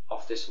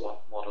of this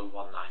model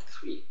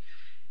 193?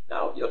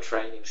 Now your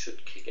training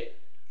should kick in.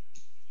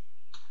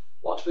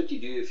 What would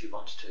you do if you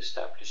wanted to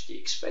establish the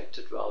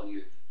expected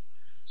value?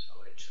 So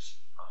I just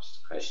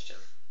asked the question,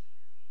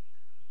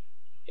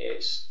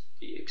 is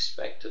the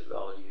expected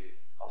value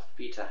of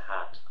beta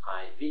hat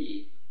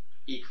IV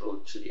equal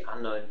to the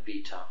unknown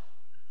beta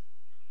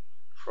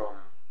from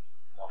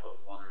model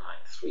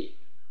 193.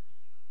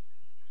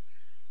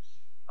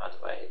 By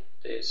the way,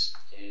 this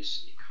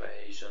is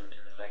equation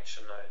in the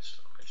lecture notes.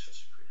 Let me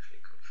just briefly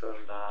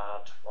confirm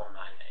that.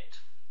 198.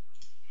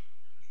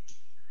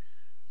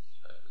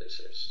 So this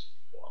is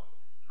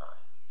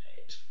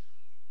 198.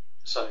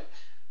 So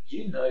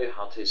you know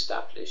how to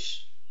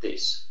establish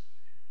this.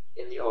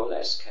 In the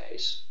OLS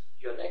case,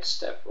 your next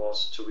step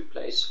was to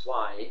replace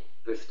y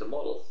with the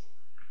model.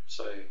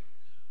 So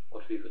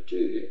what we would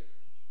do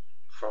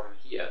from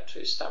here to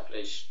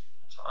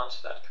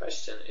answer that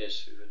question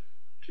is we would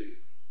do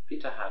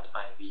beta hat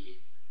IV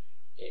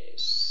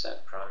is z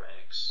prime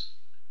x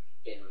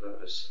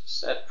inverse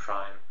z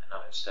prime, and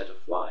now instead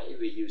of y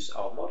we use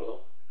our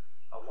model.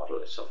 Our model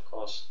is of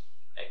course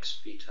x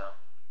beta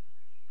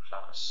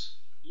plus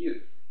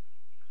u.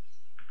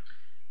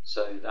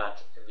 So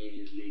that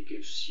immediately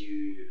gives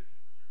you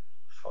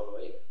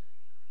following: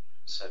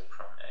 z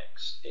prime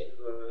x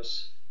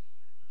inverse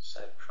z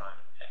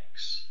prime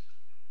x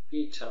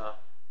beta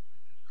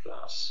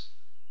plus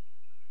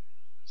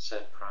z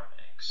prime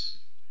x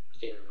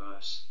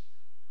inverse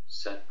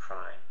z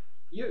prime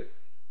u.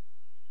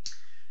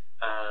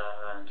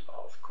 And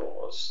of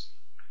course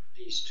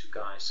these two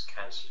guys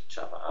cancel each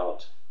other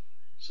out,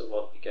 so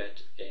what we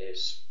get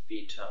is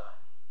beta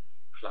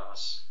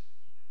plus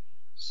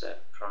z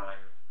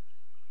prime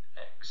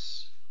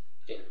x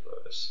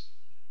inverse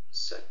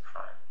z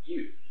prime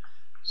u.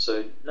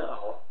 So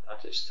now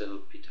that is still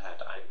beta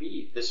hat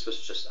IV. This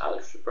was just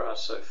algebra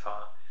so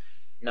far.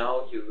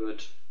 Now you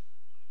would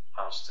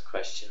ask the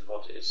question,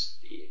 what is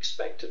the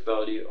expected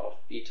value of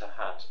beta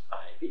hat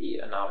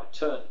IV? And now it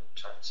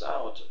turns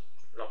out,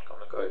 I'm not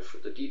going to go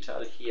through the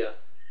detail here,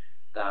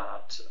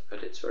 but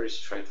it's very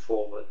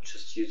straightforward,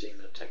 just using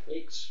the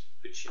techniques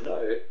which you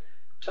know.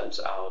 Turns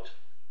out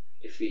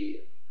if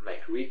we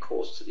make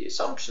recourse to the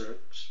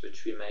assumptions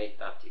which we made,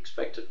 that the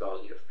expected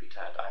value of beta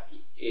hat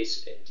IV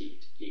is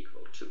indeed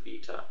equal to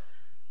beta,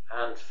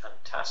 and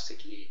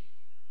fantastically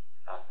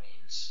that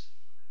means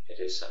it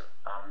is an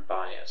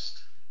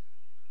unbiased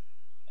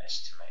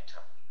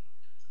estimator.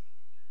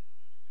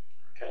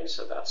 Okay,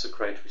 so that's a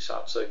great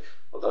result. So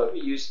although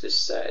we use this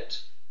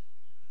set,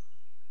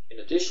 in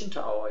addition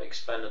to our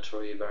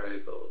explanatory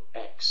variable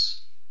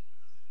x,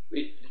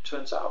 it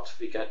turns out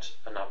we get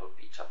another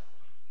beta.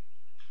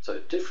 So a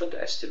different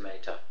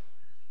estimator.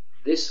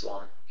 This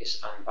one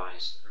is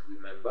unbiased. And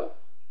remember,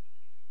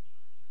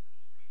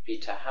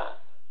 beta hat,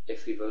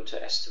 if we were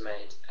to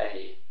estimate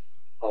a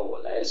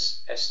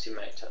OLS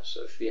estimator,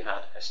 so if we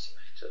had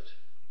estimated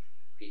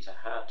beta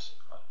hat,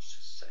 let's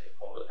just say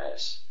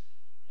OLS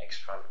x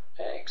prime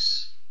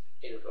x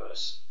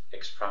inverse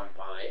x prime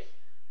y,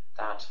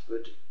 that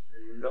would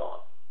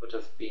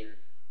have been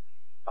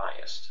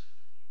biased.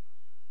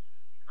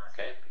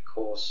 Okay,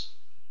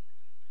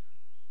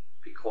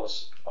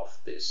 because of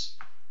this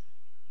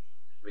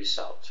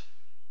result.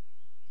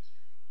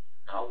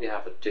 Now we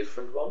have a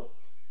different one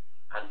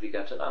and we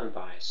get an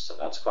unbiased, so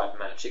that's quite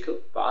magical,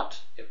 but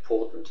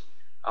important.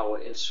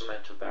 Our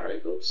instrumental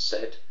variable z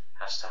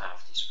has to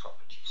have these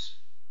properties.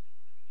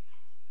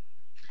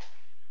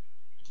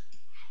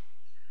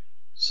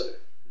 So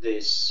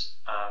this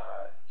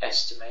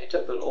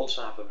estimator will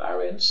also have a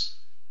variance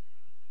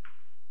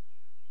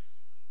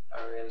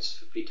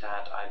for beta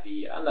hat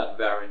IV, and that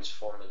variance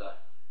formula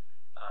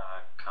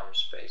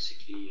comes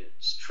basically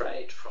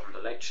straight from the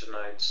lecture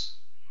notes,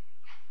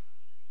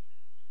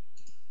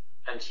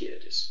 and here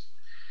it is.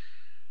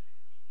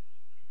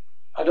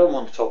 I don't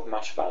want to talk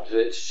much about it,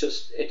 it's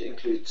just it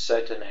includes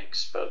z and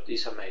x, but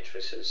these are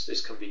matrices,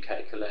 this can be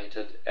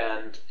calculated,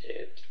 and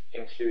it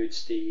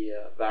includes the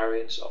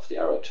variance of the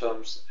error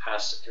terms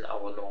as in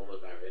our normal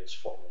variance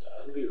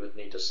formula, and we would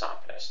need a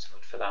sample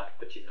estimate for that,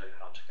 but you know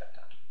how to get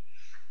that.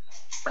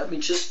 Let me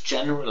just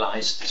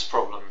generalize this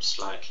problem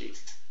slightly.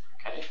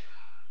 Okay,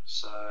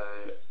 so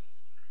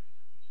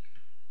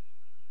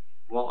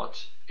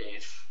what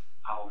if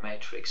our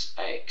matrix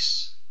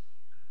X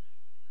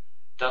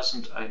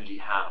doesn't only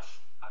have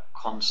a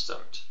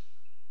constant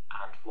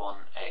and one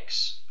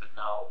X, but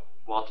now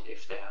what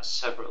if there are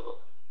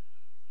several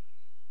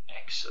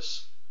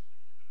X's?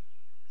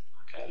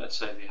 Okay, let's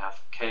say we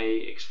have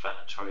K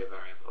explanatory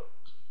variable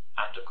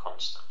and a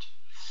constant.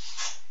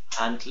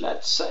 And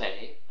let's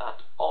say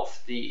that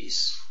of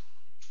these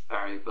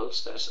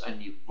variables there's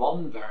only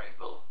one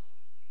variable,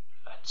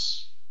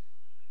 let's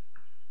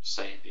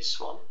say this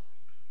one,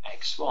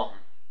 x1,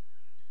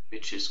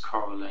 which is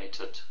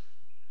correlated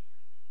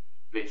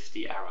with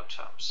the error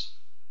terms.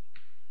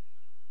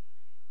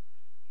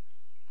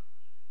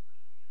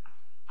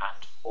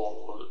 And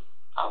all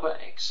other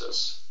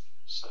x's,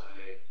 so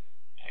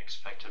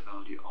expected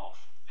value of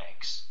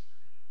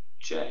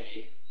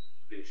xj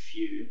with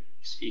u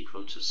is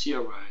equal to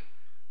 0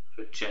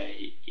 for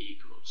j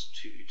equals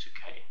 2 to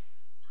k.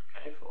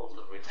 Okay, for all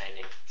the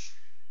remaining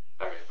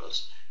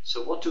variables.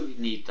 So what do we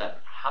need then?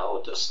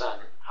 How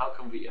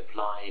can we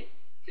apply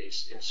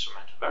this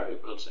instrument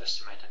variables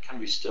estimator, can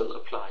we still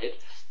apply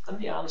it? And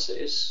the answer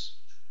is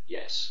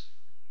yes.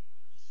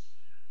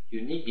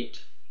 You need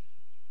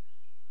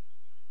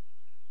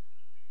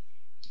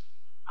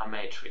a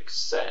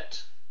matrix Z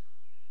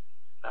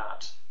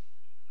that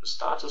the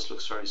status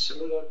looks very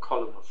similar,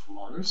 column of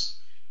ones.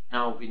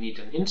 Now we need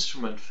an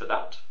instrument for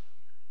that,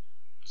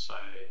 so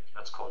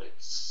let's call it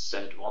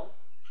Z1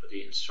 for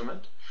the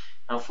instrument.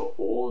 Now for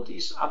all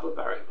these other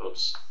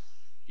variables,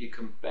 you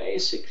can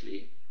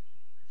basically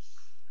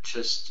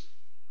just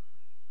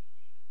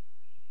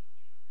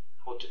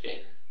put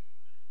in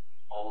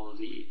all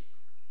the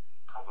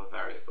other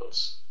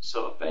variables.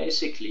 So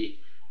basically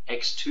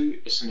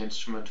x2 is an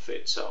instrument for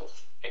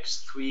itself,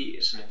 x3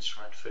 is an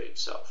instrument for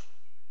itself.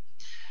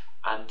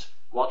 And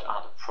what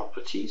are the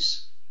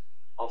properties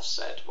of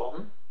Z1?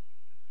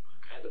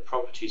 Okay, the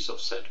properties of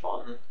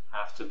Z1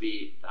 have to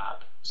be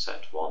that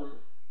Z1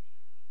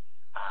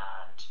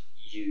 and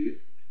U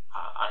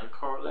are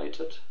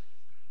uncorrelated,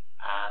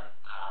 and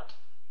that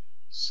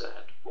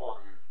Z1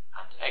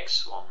 and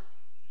X1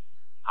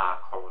 are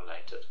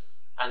correlated.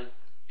 And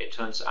it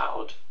turns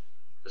out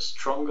the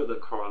stronger the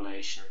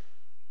correlation,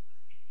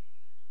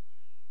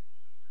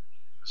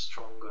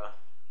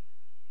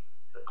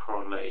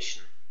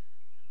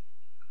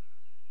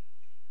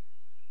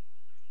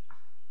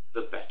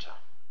 the better.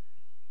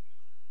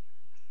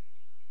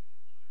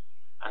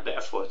 And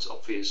therefore it's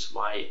obvious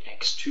why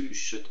x2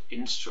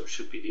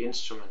 should be the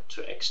instrument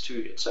to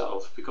x2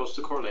 itself, because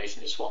the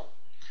correlation is 1.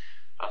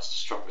 That's the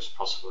strongest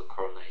possible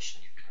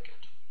correlation you can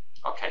get.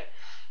 Okay,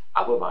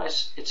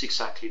 otherwise it's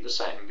exactly the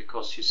same,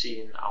 because you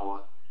see in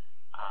our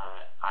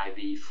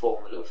IV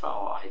formula for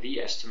our IV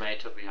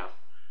estimator we have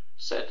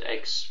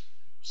Zx,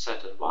 Z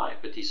and Y,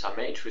 but these are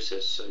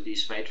matrices, so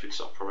these matrix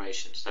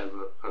operations, they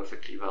work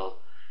perfectly well.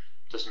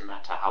 Doesn't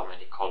matter how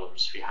many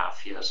columns we have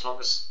here, as long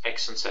as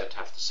X and Z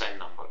have the same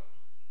number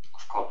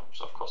of columns.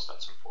 Of course,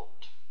 that's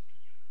important.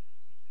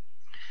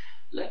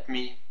 Let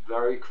me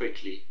very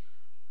quickly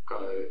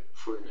go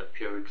through an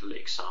empirical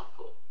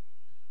example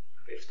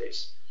with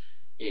this.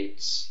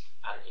 It's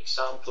an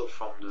example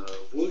from the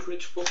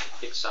Wooldridge book,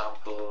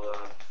 example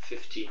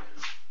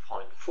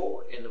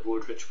 15.4 in the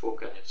Wooldridge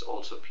book, and it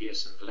also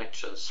appears in the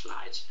lecture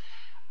slides.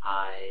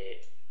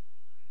 I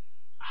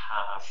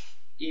have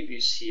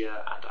EBIS here,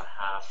 and I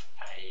have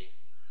a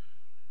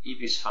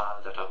EBIS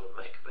file that I will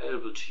make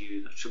available to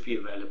you. That should be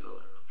available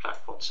on the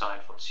Blackboard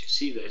side once you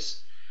see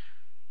this,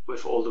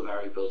 with all the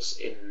variables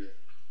in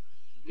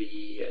the,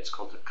 it's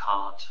called the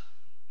card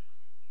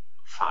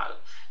file.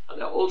 And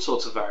there are all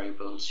sorts of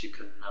variables you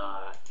can,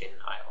 I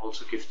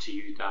also give to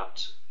you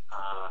that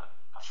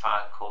a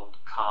file called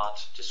card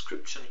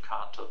description,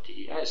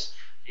 card.des.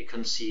 You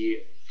can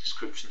see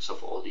descriptions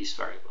of all these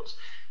variables.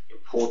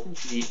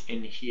 Importantly,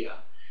 in here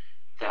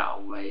there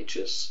are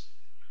wages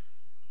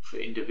for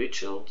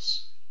individual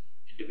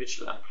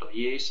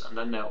employees, and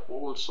then there are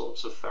all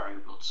sorts of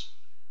variables.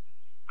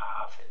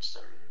 For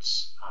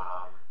instance,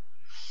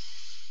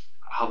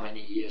 how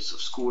many years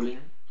of schooling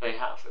they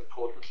have,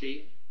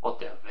 importantly, what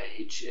their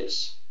wage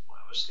is. Where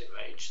was the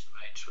wage? The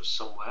wage was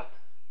somewhere.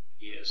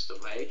 Here's the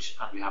wage,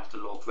 and we have the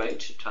log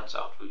wage. It turns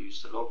out we'll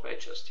use the log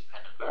wage as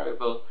dependent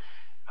variable.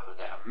 Whether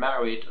they are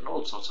married and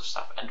all sorts of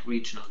stuff. And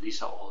regional,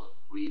 these are all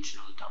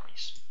regional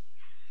dummies.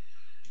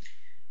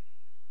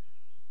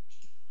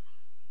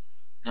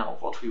 Now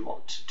what we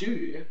want to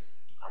do,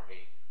 let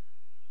me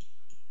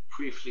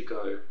briefly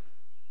go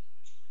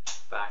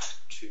back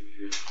to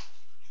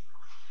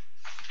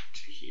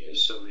here.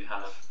 So we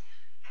have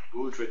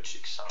Wooldridge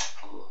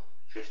example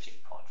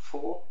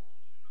 15.4.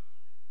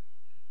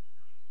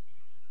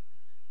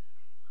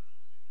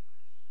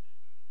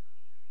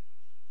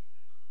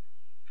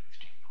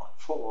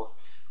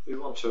 We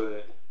want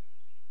to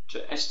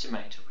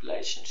estimate a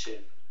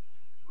relationship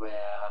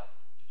where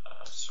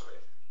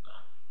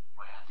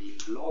the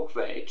log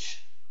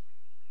wage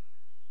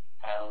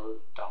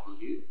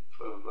LW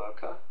for a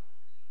worker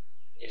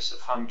is a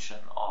function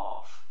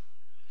of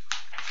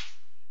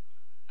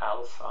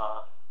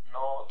alpha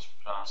naught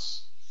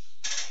plus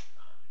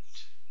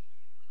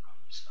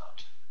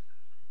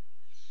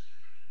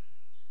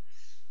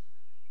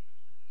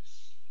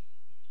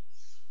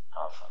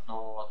alpha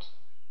naught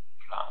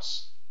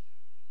plus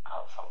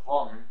alpha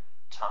 1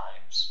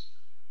 times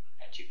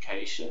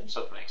education.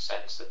 So it makes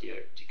sense that the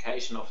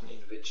education of an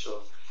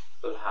individual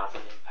will have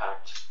an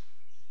impact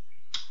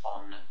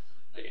on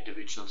the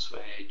individual's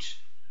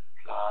wage,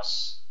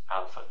 plus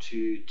alpha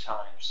 2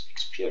 times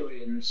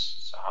experience,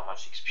 so how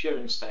much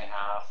experience they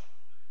have,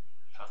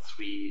 for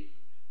 3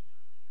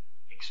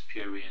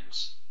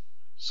 experience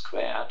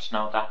squared.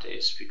 Now that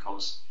is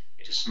because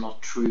it is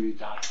not true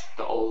that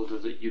the older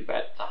that you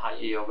bet, the higher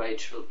your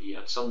wage will be.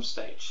 At some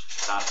stage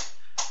that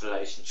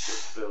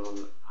relationship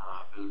will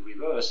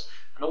reverse,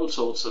 and all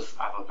sorts of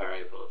other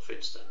variables. For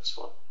instance,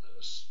 what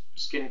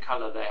skin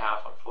color they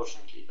have.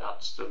 Unfortunately,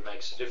 that still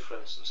makes a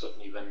difference, and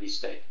certainly when these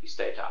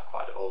data are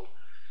quite old,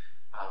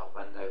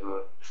 when they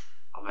were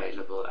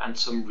available, and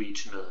some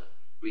regional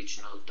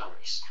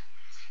dummies.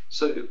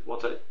 So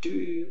what I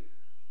do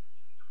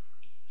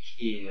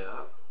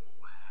here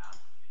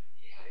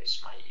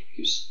is my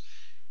EViews.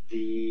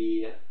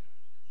 The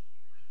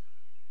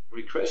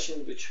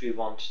regression which we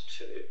want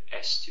to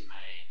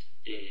estimate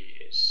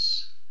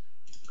is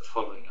the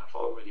following. I've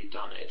already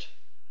done it.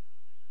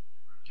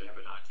 Okay,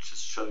 but I'll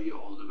just show you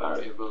all the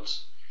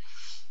variables.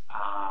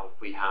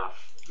 We have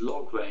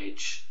log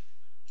wage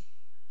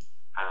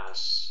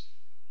as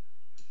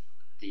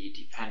the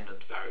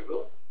dependent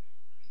variable,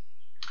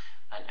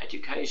 and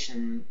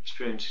education,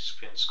 experience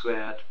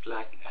squared,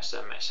 black,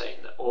 SM, SA,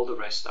 and all the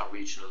rest are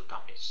regional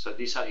dummies. So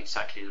these are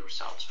exactly the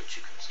results which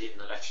you can see in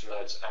the lecture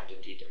notes and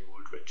indeed in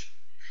Wooldridge.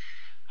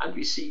 And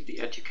we see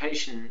the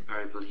education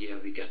variable here,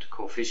 we get a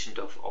coefficient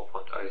of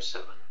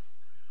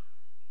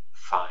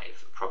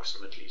 0.075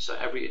 approximately. So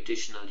every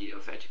additional year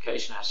of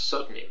education has a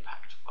certain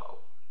impact.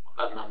 Well, what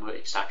that number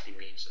exactly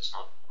means is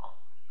not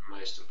the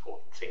most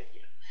important thing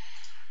here.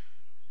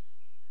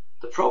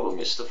 The problem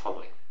is the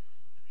following.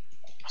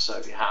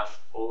 So we have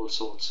all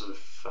sorts of,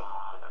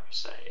 let me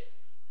say,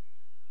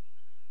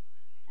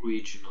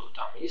 regional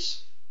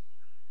dummies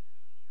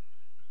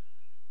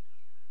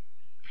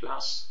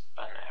plus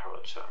an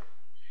error term.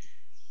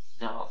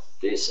 Now,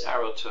 this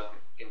error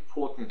term,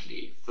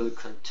 importantly, will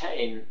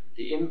contain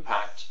the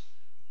impact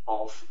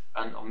of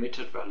an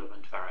omitted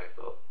relevant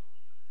variable.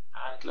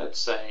 And let's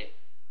say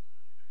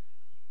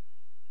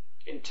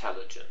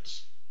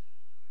intelligence.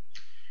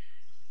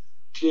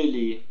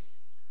 Clearly,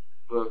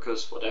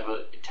 workers,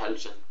 whatever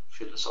intelligent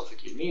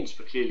philosophically means,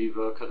 but clearly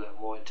workers that are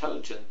more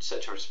intelligent,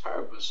 ceteris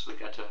paribus, will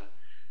get a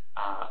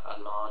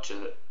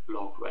larger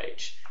log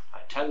wage.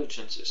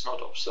 Intelligence is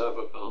not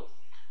observable,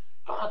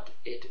 but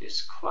it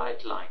is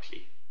quite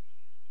likely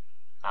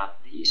that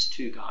these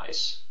two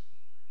guys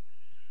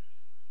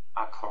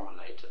are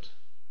correlated.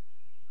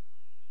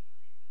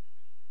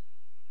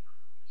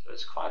 So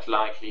it's quite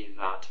likely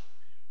that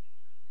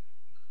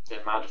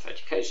the amount of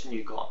education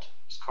you got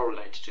is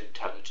correlated to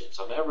intelligence.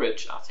 On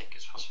average, I think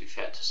it's possibly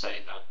fair to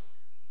say that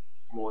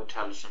more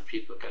intelligent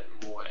people get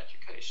more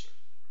education.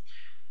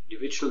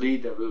 Individually,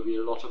 there will be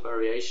a lot of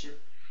variation,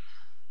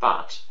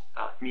 but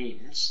that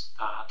means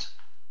that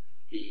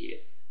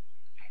the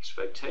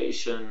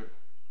expectation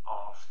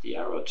of the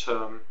error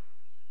term,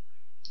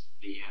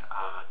 the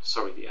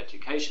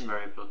education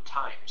variable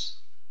times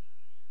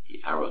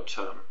the error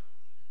term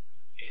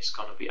is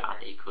going to be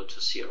unequal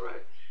to 0.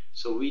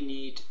 So we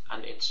need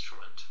an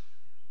instrument.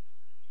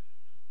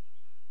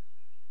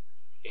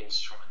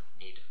 Instrument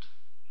needed.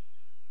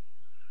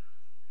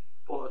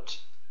 What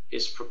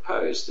is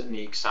proposed in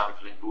the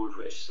example in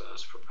Wooldridge, so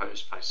as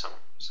proposed by some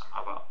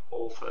other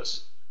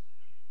authors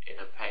in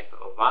a paper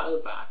a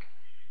while back,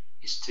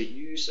 is to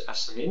use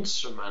as an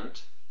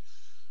instrument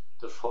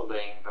the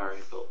following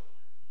variable.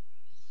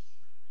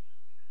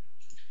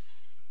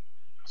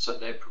 So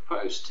they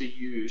propose to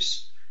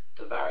use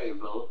the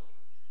variable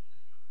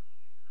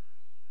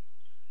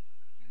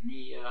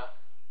near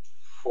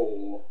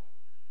 4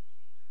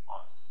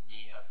 or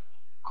near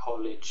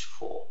college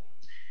 4.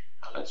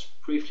 Now let's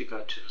briefly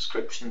go to the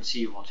description and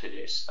see what it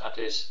is. That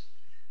is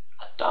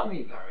a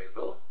dummy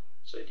variable,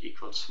 so it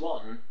equals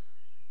 1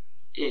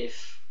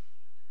 if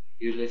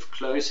you live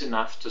close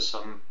enough to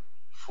some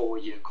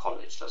 4-year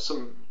college. There's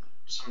some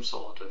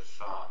sort of,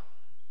 I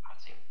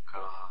think,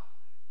 a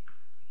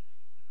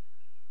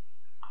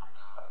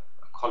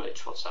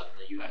college, what's that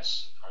in the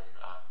US, and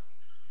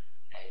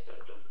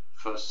the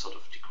first sort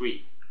of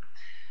degree.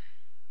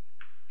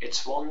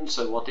 It's 1,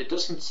 so what it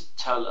doesn't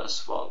tell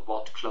us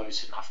what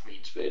close enough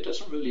means, but it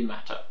doesn't really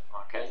matter.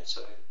 Okay,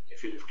 so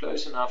if you live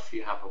close enough,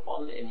 you have a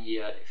 1 in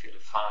here. If you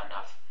live far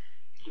enough,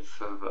 you live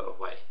further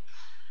away.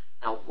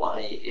 Now,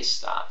 why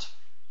is that?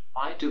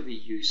 Why do we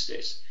use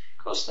this?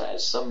 Because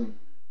there's some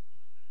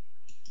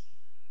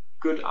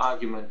good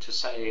argument to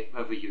say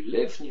whether you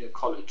live near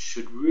college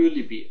should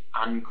really be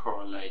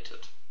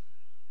uncorrelated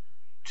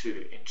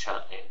to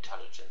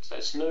intelligence.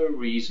 There's no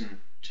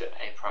reason to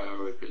a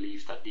priori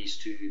believe that these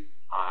two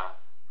are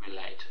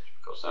related,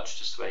 because that's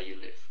just where you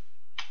live.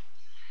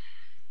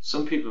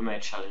 Some people may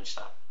challenge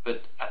that,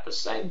 but at the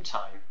same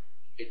time,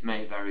 it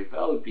may very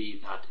well be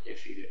that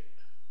if you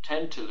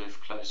tend to live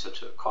closer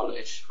to a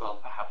college, well,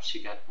 perhaps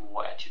you get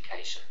more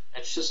education.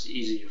 It's just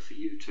easier for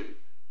you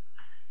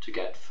to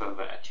get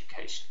further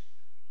education.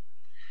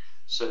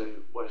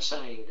 So we're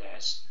saying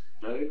there's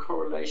no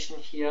correlation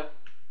here,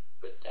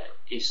 but there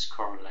is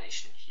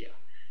correlation here.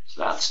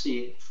 So that's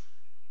the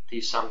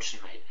assumption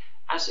made.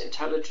 As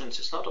intelligence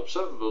is not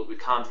observable, we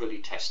can't really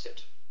test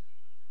it.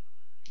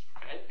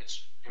 Okay?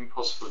 It's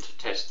impossible to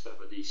test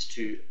whether these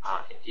two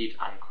are indeed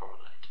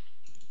uncorrelated.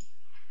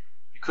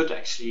 You could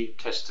actually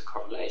test the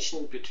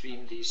correlation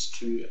between these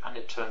two, and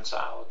it turns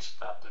out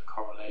that the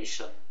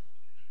correlation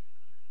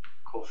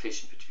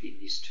coefficient between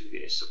these two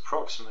is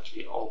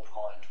approximately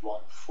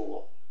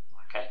 0.14.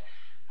 Okay?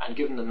 And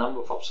given the number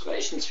of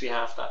observations we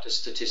have, that is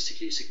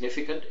statistically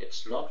significant.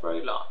 It's not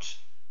very large.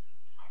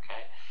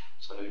 Okay?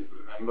 So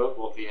remember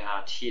what we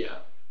had here.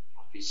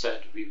 What we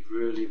said, we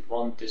really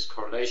want this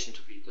correlation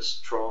to be the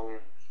strong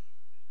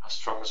as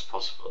strong as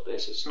possible.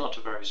 This is not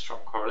a very strong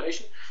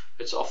correlation.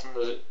 It's often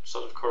the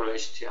sort of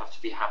correlations you have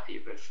to be happy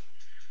with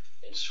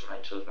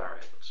instrumental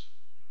variables.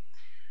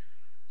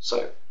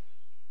 So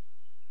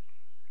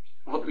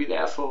what we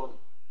therefore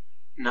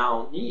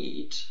now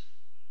need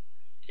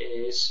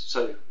is,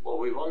 so what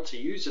we want to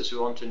use is we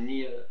want to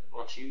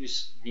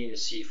use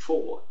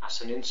NEAR-C4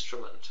 as an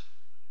instrument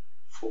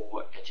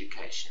for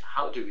education.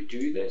 How do we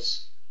do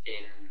this?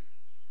 In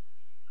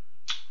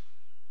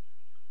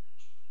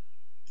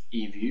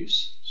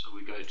eViews, so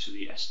we go to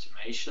the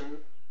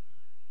estimation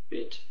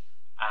bit,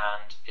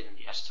 and in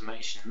the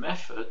estimation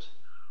method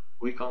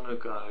we're going to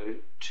go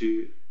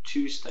to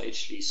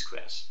two-stage least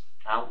squares.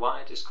 Now,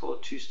 why it is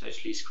called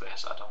two-stage least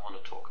squares, I don't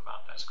want to talk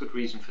about. There's a good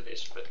reason for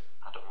this, but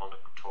I don't want to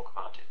talk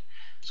about it.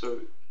 So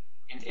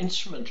in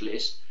instrument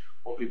list,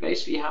 what we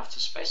basically have to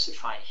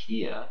specify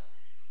here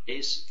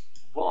is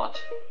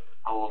what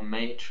our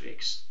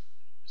matrix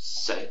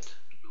Z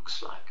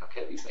looks like.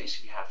 Okay, we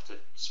basically have to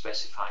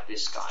specify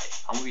this guy,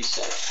 and we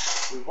said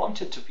we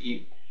want it to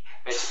be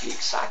basically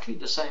exactly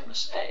the same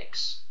as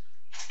X,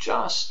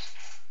 just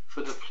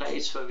for the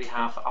place where we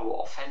have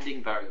our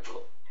offending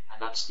variable,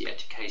 and that's the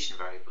education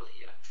variable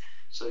here.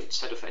 So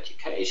instead of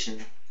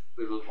education,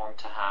 we will want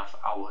to have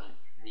our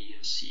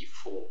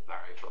NEAR-C4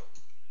 variable.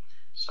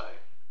 So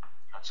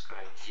let's go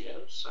in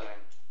here. So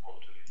we'll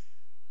do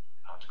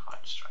that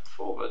quite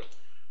straightforward.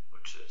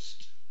 We'll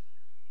just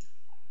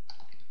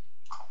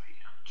copy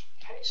and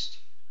paste.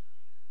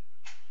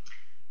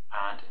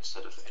 And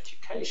instead of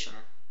education,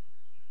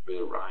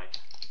 we'll write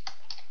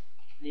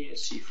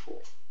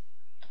NEAR-C4.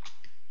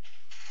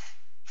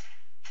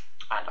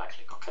 And I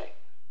click OK.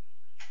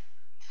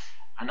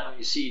 And now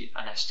you see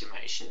an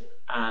estimation,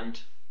 and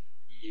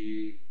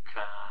you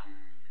can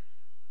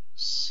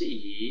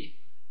see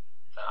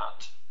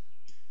that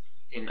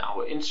in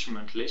our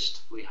instrument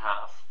list we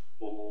have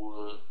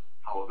all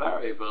our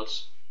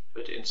variables,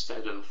 but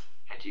instead of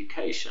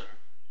education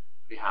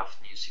we have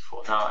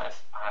NEAR-C4. Now I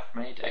have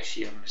made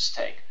actually a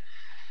mistake.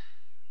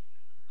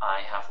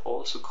 I have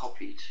also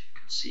copied, you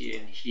can see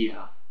in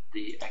here,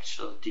 the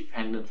actual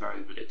dependent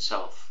variable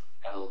itself,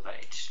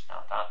 elevate.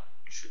 Now that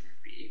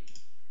shouldn't be,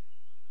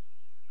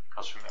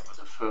 because remember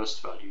the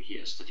first value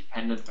here is the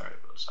dependent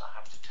variable, so I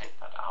have to take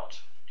that out.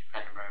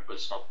 Dependent variable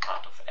is not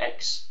part of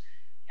X.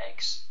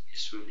 X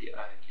is really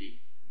only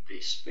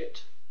this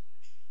bit.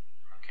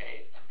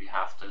 Okay, and we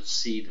have to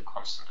see the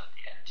constant at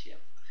the end here.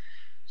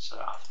 So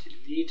I've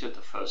deleted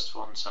the first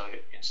one, so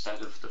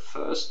instead of the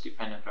first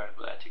dependent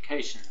variable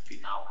education, we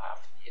now have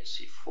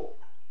NEAR-C4.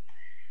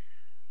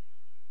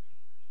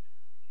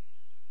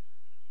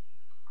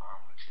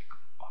 We click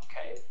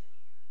OK.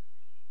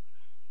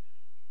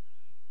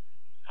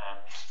 And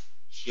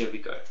here we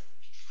go.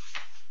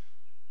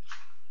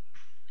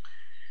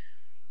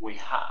 We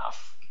have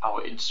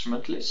our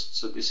instrument list,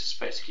 so this is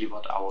basically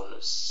what our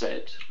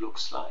Z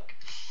looks like,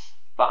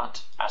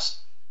 but as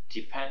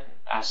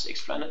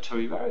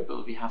explanatory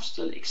variable we have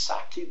still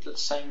exactly the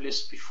same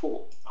list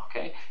before.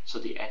 Okay, so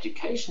the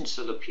education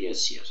still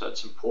appears here, so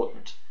it's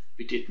important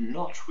we did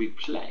not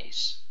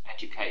replace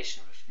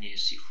education with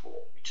NEAR-C4,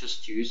 we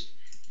just used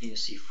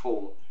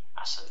NEAR-C4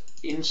 as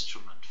an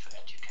instrument for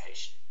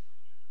education.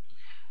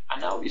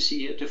 And now we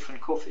see a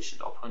different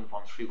coefficient of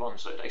 0.131,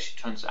 so it actually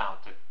turns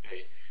out that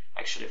the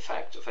actual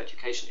effect of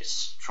education is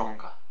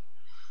stronger.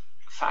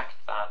 The fact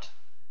that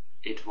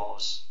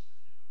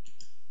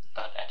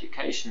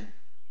education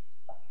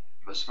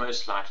was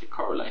most likely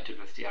correlated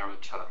with the error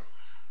term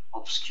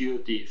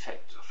obscured the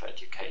effect of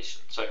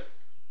education. So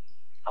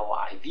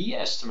our IV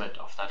estimate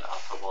of that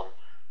alpha 1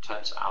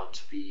 turns out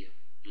to be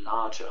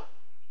larger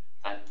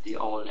than the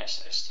or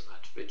less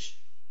estimate, which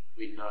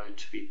we know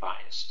to be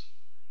biased.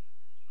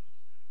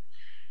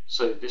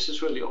 So this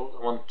is really all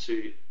I want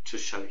to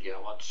show here. I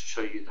want to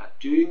show you that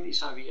doing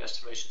these IV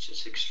estimations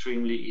is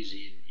extremely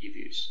easy in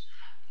eViews.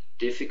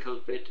 The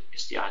difficult bit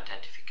is the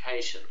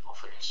identification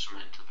of an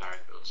instrumental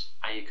variables.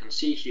 And you can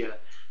see here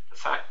the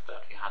fact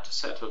that we had to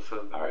settle for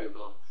a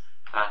variable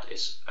that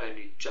is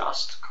only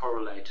just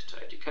correlated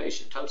to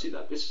education tells you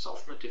that this is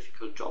often a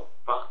difficult job,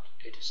 but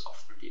it is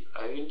often the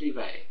only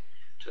way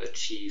to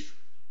achieve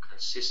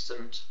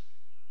consistent,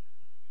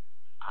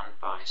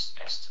 unbiased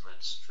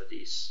estimates for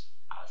these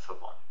alpha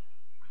 1.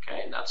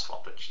 Okay, and that's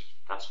what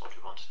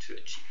we wanted to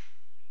achieve.